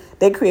person,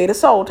 they create a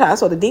soul tie.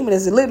 So the demon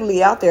is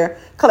literally out there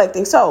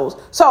collecting souls.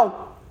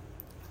 So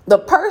the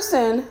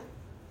person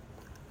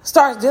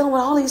starts dealing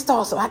with all these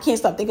thoughts. So I can't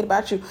stop thinking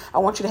about you. I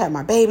want you to have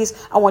my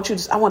babies. I want to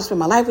spend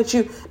my life with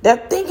you. They're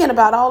thinking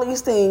about all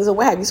these things and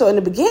what have you. So in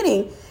the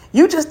beginning,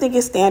 you just think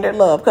it's standard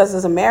love, because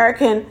it's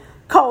American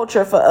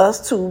culture for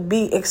us to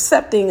be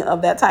accepting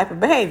of that type of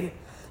behavior.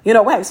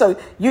 So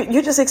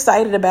you're just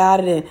excited about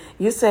it, and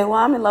you say, well,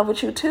 I'm in love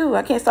with you too.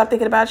 I can't stop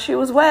thinking about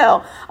you as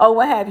well. Oh,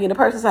 what have you. And the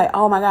person's like,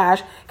 oh my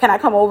gosh, can I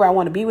come over? I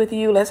want to be with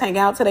you. Let's hang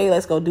out today.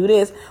 Let's go do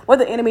this. What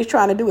the enemy's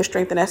trying to do is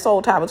strengthen that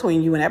soul tie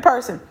between you and that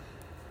person.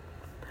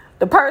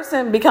 The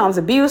person becomes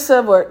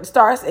abusive or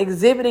starts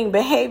exhibiting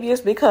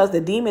behaviors because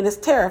the demon is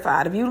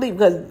terrified of you leaving,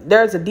 because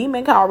there's a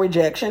demon called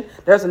rejection.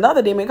 There's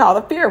another demon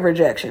called the fear of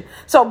rejection.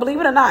 So believe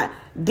it or not,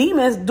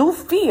 demons do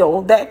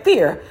feel that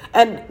fear.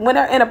 And when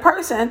they're in a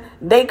person,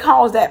 they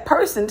cause that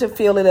person to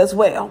feel it as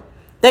well.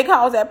 They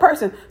cause that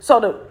person.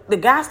 So the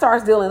guy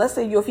starts dealing, let's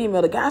say you're a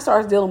female, the guy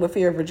starts dealing with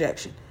fear of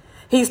rejection.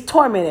 He's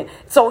tormented.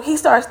 So he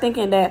starts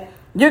thinking that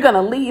you're going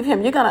to leave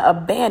him. You're going to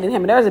abandon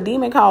him. And there's a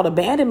demon called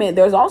abandonment.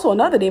 There's also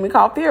another demon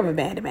called fear of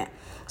abandonment.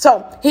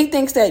 So he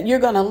thinks that you're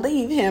going to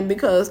leave him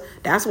because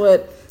that's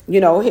what,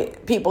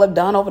 people have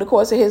done over the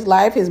course of his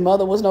life. His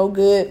mother was no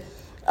good.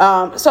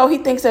 So he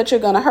thinks that you're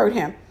going to hurt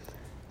him.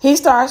 He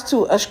starts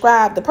to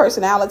ascribe the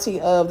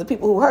personality of the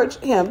people who hurt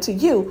him to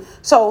you.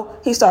 So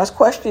he starts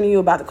questioning you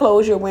about the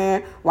clothes you're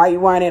wearing, why you're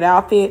wearing that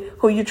outfit,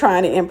 who you're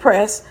trying to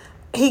impress.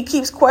 He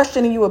keeps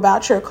questioning you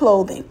about your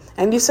clothing.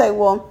 And you say,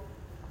 well,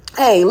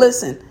 hey,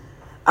 listen,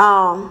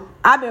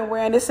 I've been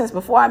wearing this since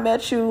before I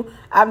met you.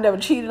 I've never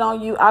cheated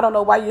on you. I don't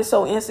know why you're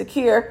so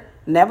insecure.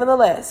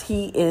 Nevertheless,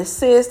 he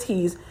insists.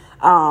 He's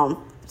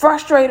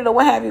frustrated or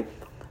what have you.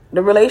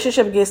 The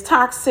relationship gets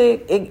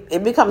toxic.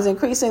 It becomes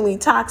increasingly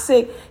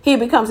toxic. He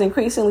becomes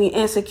increasingly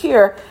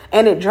insecure,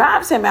 and it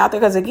drives him out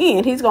there because,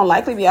 again, he's going to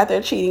likely be out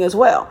there cheating as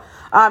well.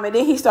 And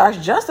then he starts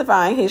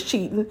justifying his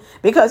cheating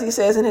because he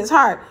says in his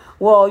heart,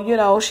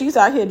 well, she's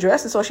out here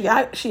dressing, so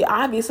she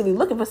obviously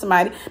looking for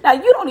somebody. Now,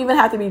 you don't even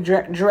have to be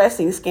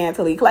dressing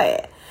scantily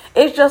clad.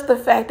 It's just the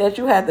fact that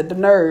you have the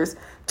nerves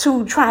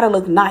to try to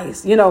look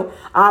nice,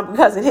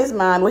 because in his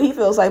mind, what he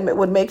feels like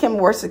would make him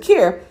more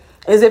secure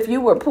is if you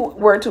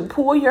were to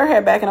pull your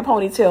hair back in a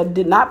ponytail,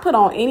 did not put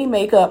on any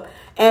makeup,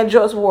 and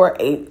just wore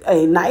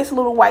a nice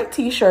little white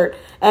T-shirt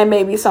and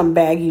maybe some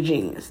baggy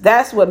jeans.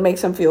 That's what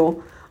makes him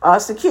feel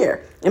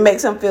secure. It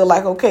makes him feel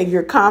like, okay,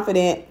 you're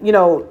confident,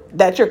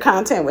 that you're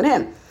content with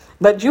him.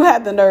 But you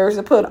have the nerves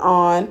to put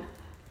on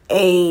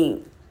a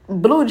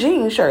blue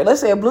jean shirt. Let's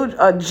say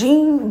a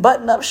jean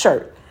button-up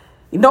shirt.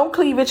 No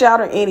cleavage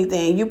out or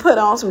anything. You put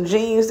on some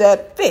jeans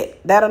that fit,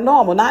 that are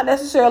normal, not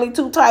necessarily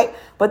too tight,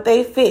 but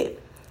they fit.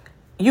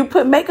 You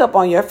put makeup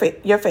on your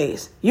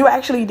face. You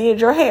actually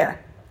did your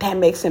hair. That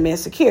makes him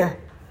insecure.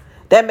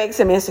 That makes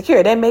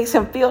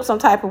him feel some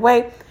type of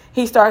way.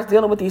 He starts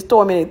dealing with these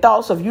tormenting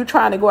thoughts of you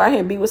trying to go out here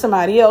and be with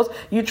somebody else.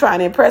 You trying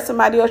to impress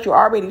somebody else. You're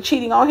already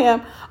cheating on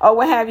him or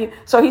what have you.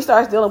 So he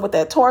starts dealing with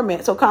that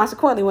torment. So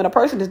consequently, when a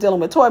person is dealing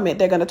with torment,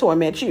 they're going to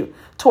torment you.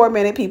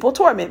 Tormented people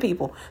torment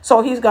people.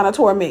 So he's going to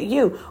torment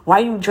you.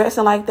 Why are you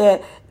dressing like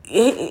that?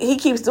 He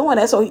keeps doing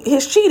that. So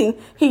his cheating,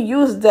 he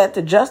uses that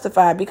to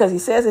justify, because he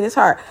says in his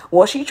heart,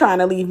 well, she's trying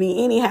to leave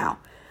me anyhow.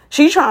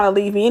 She's trying to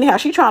leave me anyhow.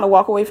 She's trying to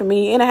walk away from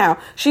me anyhow.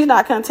 She's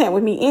not content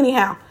with me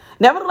anyhow.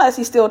 Nevertheless,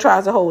 he still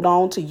tries to hold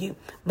on to you.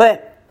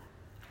 But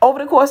over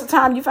the course of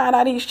time, you find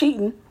out he's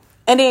cheating,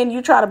 and then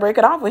you try to break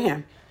it off with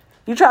him.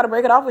 You try to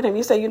break it off with him.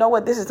 You say, you know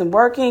what, this isn't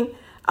working.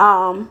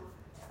 I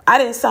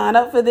didn't sign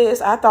up for this.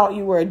 I thought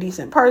you were a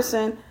decent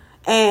person.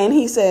 And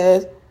he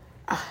says,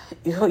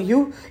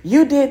 you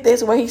did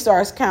this, where he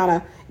starts kind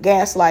of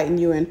gaslighting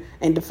you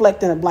and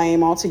deflecting the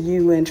blame onto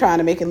you and trying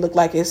to make it look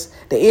like it's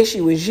the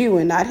issue is you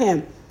and not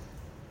him.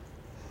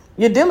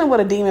 You're dealing with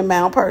a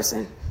demon-bound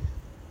person.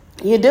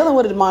 You're dealing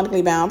with a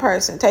demonically bound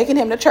person. Taking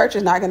him to church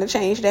is not going to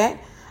change that.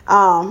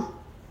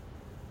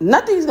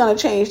 Nothing's going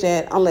to change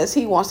that unless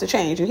he wants to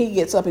change, and he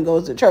gets up and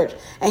goes to church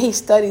and he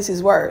studies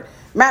his word.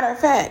 Matter of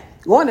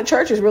fact, going to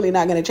church is really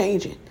not going to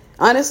change it,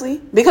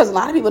 honestly, because a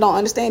lot of people don't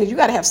understand it. You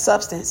got to have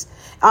substance,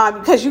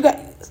 because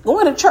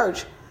going to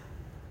church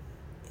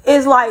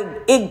is like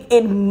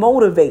it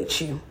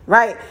motivates you,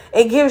 right?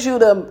 It gives you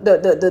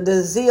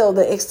the zeal,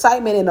 the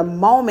excitement in the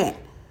moment.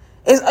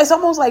 It's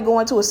almost like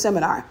going to a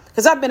seminar,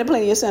 because I've been to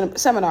plenty of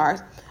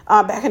seminars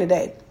back in the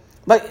day.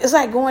 But it's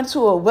like going to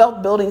a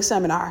wealth building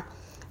seminar.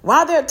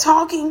 While they're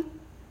talking,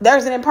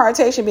 there's an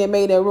impartation being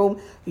made in a room.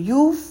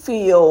 You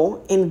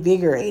feel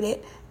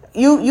invigorated.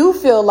 You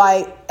feel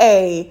like,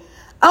 hey,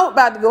 I'm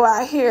about to go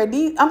out here.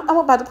 I'm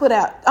going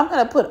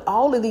to put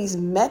all of these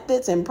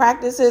methods and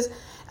practices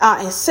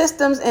and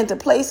systems into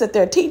place that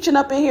they're teaching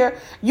up in here.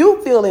 You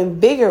feel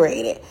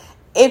invigorated.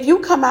 If you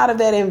come out of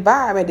that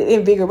environment, the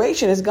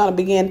invigoration is going to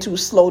begin to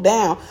slow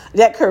down.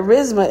 That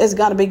charisma is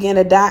going to begin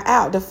to die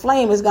out. The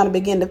flame is going to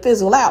begin to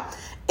fizzle out.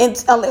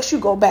 And unless you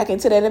go back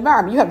into that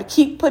environment, you have to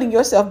keep putting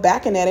yourself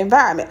back in that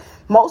environment.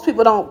 Most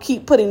people don't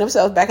keep putting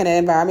themselves back in that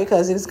environment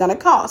because it's going to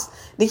cost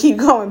to keep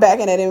going back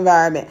in that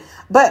environment.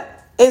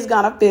 But it's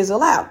going to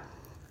fizzle out.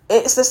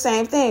 It's the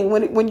same thing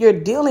when you're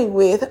dealing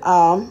with,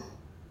 what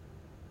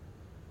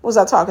was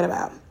I talking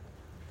about?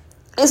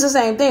 It's the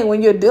same thing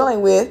when you're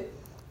dealing with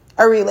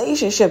a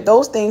relationship.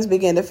 Those things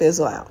begin to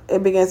fizzle out.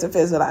 It begins to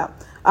fizzle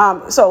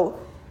out. So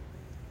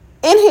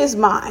in his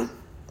mind,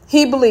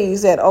 he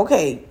believes that,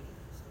 okay,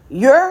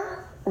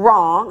 you're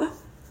wrong.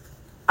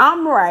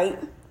 I'm right.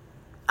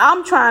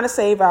 I'm trying to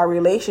save our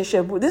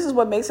relationship. This is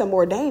what makes him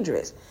more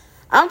dangerous.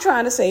 I'm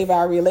trying to save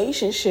our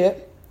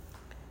relationship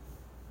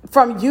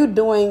from you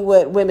doing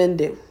what women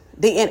do,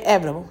 the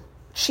inevitable.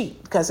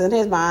 Cheat, because in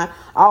his mind,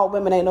 all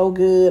women ain't no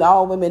good,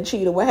 all women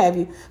cheat or what have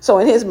you. So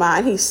in his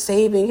mind, he's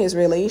saving his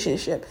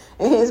relationship.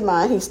 In his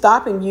mind, he's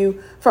stopping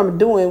you from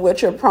doing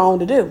what you're prone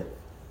to do.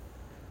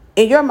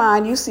 In your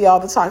mind, you see all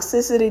the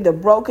toxicity, the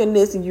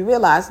brokenness, and you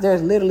realize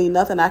there's literally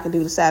nothing I can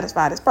do to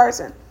satisfy this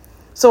person.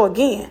 So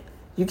again,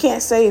 you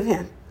can't save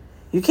him.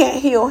 You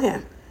can't heal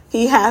him.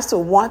 He has to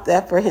want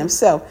that for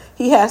himself.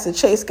 He has to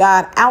chase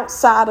God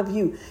outside of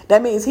you.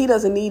 That means he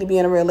doesn't need to be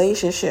in a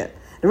relationship.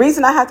 The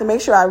reason I have to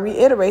make sure I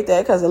reiterate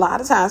that, because a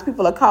lot of times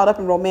people are caught up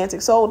in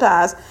romantic soul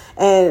ties,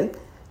 and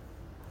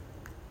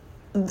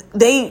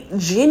they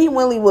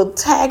genuinely will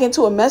tag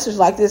into a message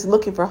like this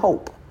looking for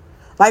hope.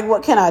 Like,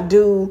 what can I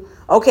do?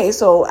 Okay,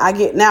 so I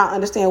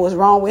understand what's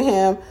wrong with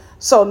him.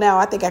 So now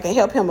I think I can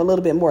help him a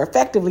little bit more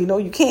effectively. No,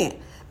 you can't.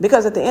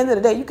 Because at the end of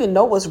the day, you can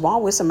know what's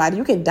wrong with somebody.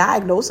 You can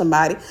diagnose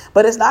somebody,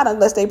 but it's not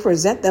unless they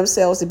present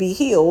themselves to be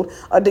healed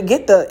or to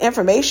get the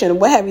information,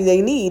 what have you they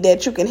need,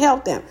 that you can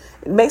help them.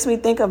 It makes me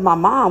think of my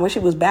mom when she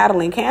was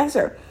battling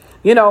cancer.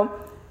 You know,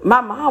 my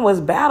mom was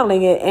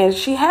battling it and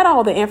she had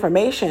all the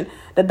information.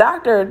 The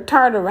doctor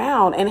turned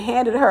around and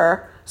handed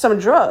her some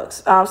drugs,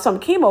 some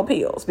chemo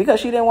pills, because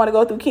she didn't want to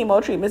go through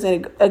chemo treatments.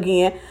 And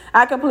again,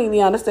 I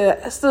completely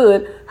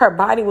understood her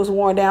body was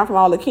worn down from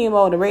all the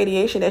chemo and the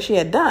radiation that she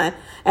had done.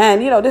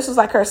 And, this was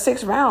like her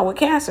 6th round with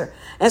cancer.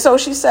 And so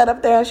she sat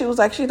up there and she was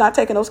like, she's not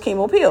taking those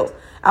chemo pills.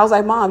 I was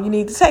like, Mom, you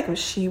need to take them.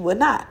 She would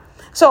not.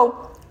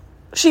 So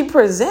she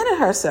presented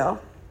herself,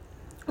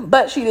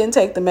 but she didn't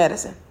take the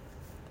medicine.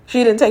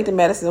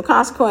 So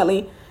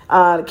consequently,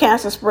 the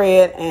cancer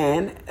spread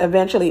and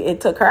eventually it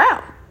took her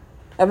out.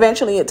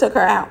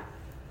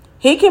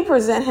 He can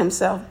present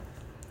himself.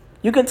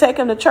 You can take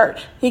him to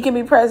church. He can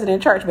be present in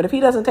church. But if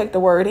he doesn't take the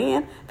word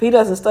in, if he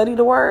doesn't study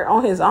the word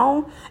on his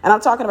own, and I'm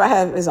talking about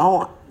having his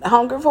own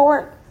hunger for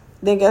it,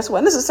 then guess what?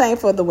 And this is the same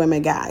for the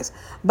women, guys.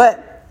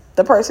 But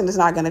the person is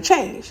not going to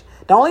change.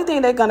 The only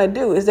thing they're going to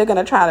do is they're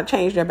going to try to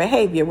change their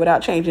behavior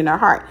without changing their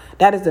heart.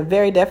 That is the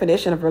very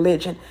definition of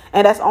religion.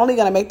 And that's only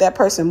going to make that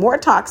person more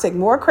toxic,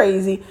 more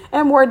crazy,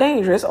 and more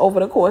dangerous over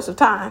the course of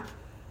time.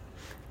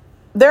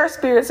 There are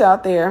spirits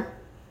out there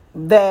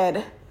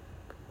that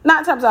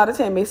 9 times out of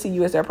 10 may see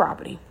you as their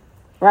property,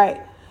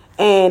 right?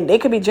 And they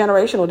could be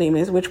generational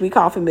demons, which we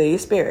call familiar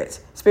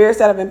spirits. Spirits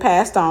that have been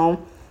passed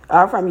on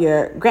from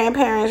your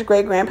grandparents,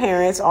 great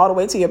grandparents, all the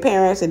way to your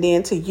parents, and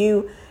then to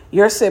you,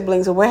 your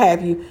siblings, or what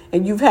have you.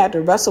 And you've had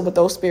to wrestle with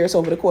those spirits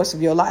over the course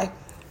of your life.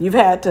 You've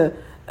had to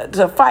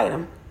fight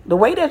them. The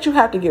way that you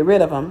have to get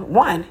rid of them,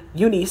 one,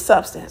 you need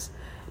substance.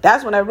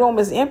 That's when that room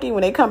is empty.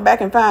 When they come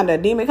back and find, a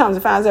demon comes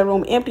and finds that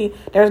room empty,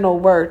 there's no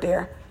word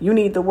there. You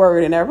need the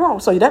word in that room.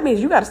 So that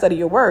means you got to study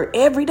your word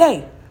every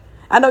day.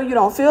 I know you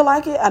don't feel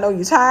like it. I know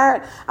you're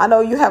tired. I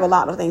know you have a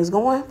lot of things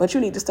going, but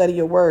you need to study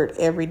your word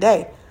every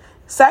day.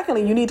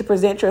 Secondly, you need to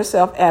present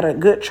yourself at a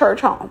good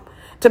church home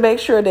to make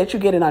sure that you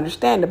get an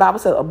understanding. The Bible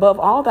says, above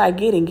all thy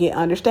getting, get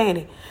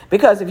understanding.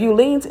 Because if you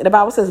the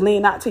Bible says,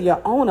 lean not to your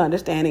own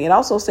understanding. It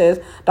also says,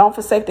 don't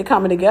forsake the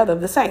coming together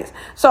of the saints.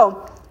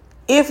 So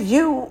if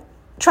you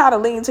try to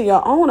lean to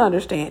your own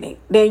understanding,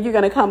 then you're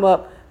going to come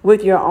up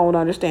with your own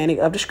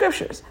understanding of the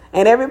scriptures.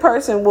 And every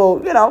person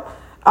will, you're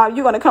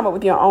going to come up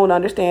with your own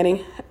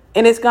understanding.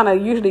 And it's going to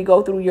usually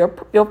go through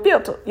your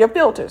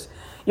filters.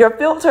 Your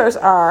filters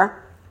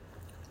are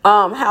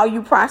how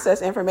you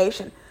process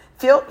information.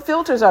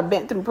 Filters are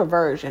bent through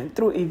perversion,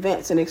 through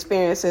events and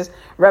experiences,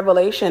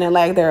 revelation and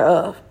lack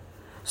thereof.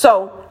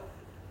 So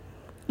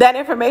that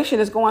information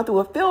is going through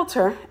a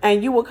filter,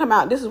 and you will come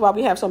out. This is why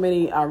we have so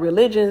many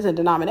religions and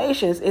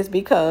denominations. It's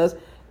because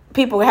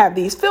people have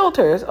these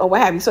filters or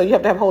what have you. So you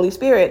have to have Holy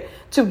Spirit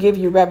to give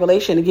you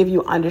revelation, to give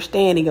you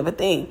understanding of a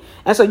thing.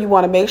 And so you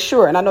want to make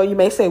sure. And I know you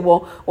may say,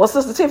 well,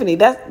 Sister Tiffany,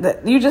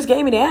 that you just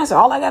gave me the answer.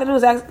 All I got to do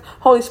is ask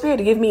Holy Spirit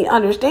to give me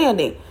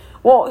understanding.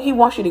 Well, he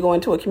wants you to go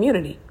into a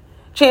community.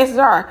 Chances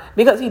are,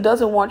 because he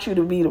doesn't want you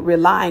to be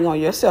relying on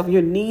yourself.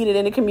 You're needed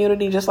in the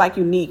community just like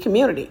you need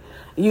community.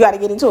 You got to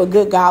get into a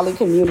good, godly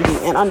community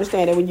and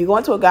understand that when you go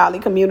into a godly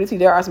community,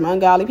 there are some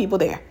ungodly people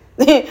there.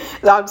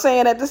 So I'm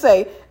saying that to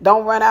say,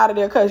 don't run out of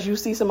there because you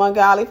see some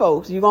ungodly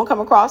folks. You're going to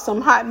come across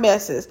some hot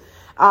messes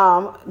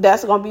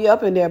that's going to be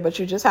up in there. But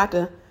you just have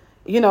to,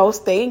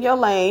 stay in your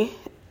lane.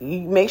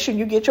 You make sure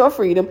you get your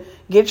freedom,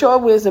 get your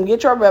wisdom,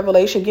 get your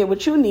revelation, get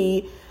what you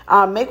need.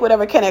 Make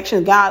whatever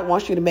connection God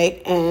wants you to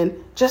make,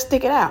 and just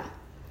stick it out.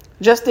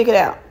 Just stick it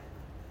out.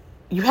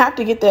 You have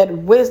to get that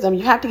wisdom.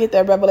 You have to get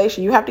that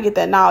revelation. You have to get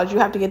that knowledge. You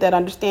have to get that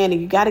understanding.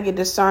 You got to get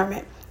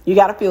discernment. You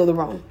got to fill the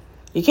room.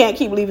 You can't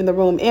keep leaving the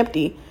room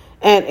empty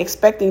and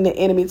expecting the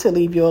enemy to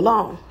leave you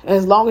alone.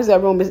 As long as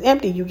that room is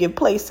empty, you give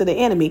place to the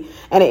enemy,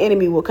 and the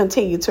enemy will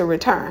continue to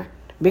return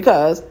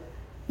because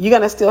you're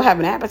going to still have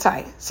an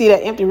appetite. See,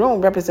 that empty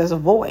room represents a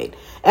void,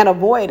 and a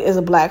void is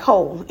a black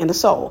hole in the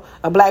soul.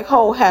 A black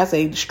hole has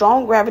a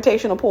strong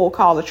gravitational pull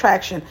called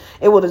attraction.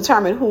 It will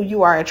determine who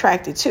you are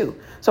attracted to.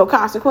 So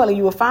consequently,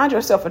 you will find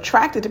yourself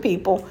attracted to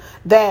people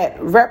that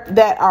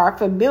are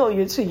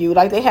familiar to you.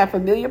 Like they have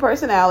familiar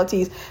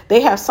personalities.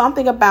 They have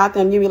something about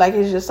them. You'll be like,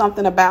 it's just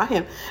something about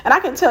him. And I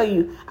can tell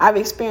you, I've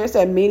experienced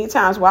that many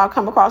times where I'll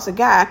come across a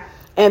guy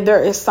and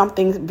there is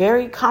something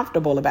very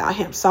comfortable about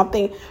him,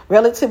 something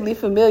relatively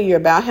familiar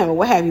about him or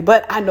what have you.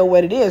 But I know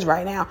what it is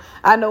right now.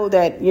 I know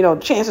that,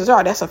 chances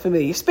are that's a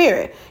familiar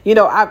spirit.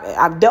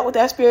 I've dealt with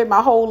that spirit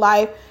my whole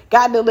life,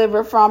 got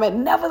delivered from it.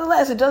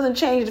 Nevertheless, it doesn't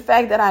change the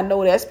fact that I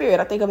know that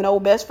spirit. I think of an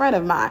old best friend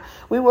of mine.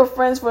 We were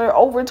friends for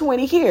over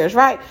 20 years,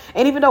 right?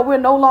 And even though we're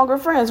no longer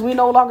friends, we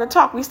no longer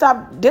talk. We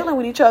stopped dealing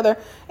with each other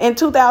in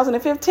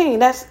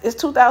 2015. It's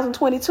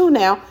 2022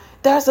 now.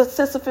 There's a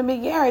sense of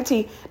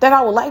familiarity that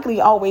I will likely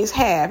always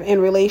have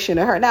in relation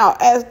to her. Now,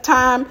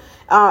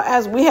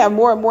 as we have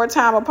more and more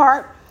time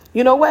apart,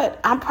 you know what?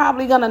 I'm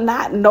probably going to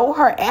not know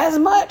her as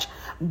much,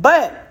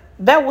 but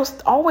there will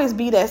always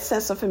be that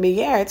sense of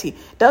familiarity.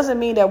 Doesn't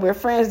mean that we're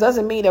friends,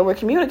 doesn't mean that we're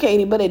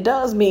communicating, but it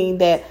does mean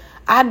that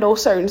I know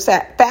certain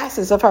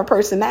facets of her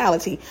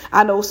personality.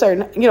 I know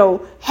certain,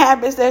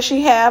 habits that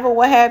she have or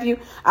what have you.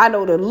 I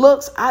know the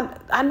looks.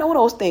 I know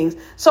those things.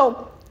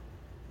 So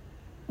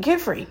get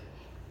free.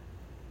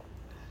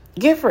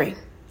 Get free.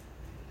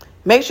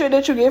 Make sure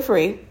that you get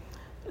free.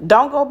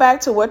 Don't go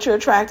back to what you're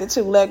attracted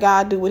to. Let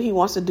God do what he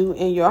wants to do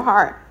in your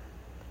heart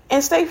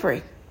and stay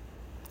free.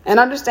 And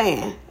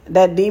understand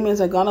that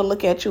demons are going to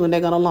look at you and they're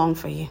going to long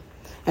for you.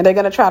 And they're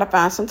going to try to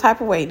find some type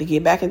of way to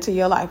get back into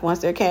your life once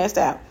they're cast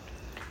out.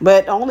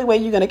 But the only way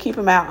you're going to keep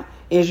them out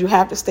is you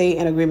have to stay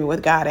in agreement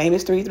with God.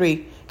 Amos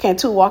 3:3, can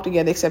two walk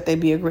together except they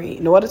be agreed?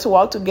 In order to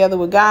walk together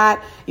with God,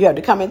 you have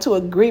to come into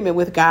agreement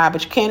with God,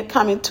 but you can't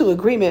come into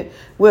agreement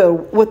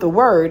with the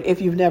word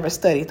if you've never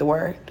studied the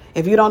word.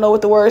 If you don't know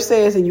what the word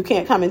says, then you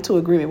can't come into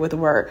agreement with the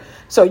word.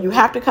 So you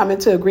have to come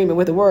into agreement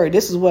with the word.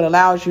 This is what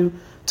allows you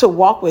to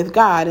walk with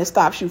God and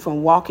stops you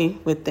from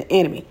walking with the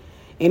enemy.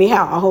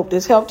 Anyhow, I hope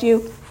this helped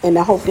you, and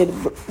I hope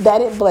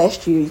that it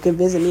blessed you. You can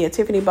visit me at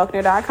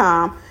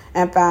tiffanybuckner.com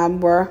and find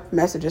more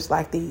messages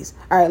like these.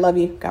 All right, love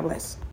you. God bless.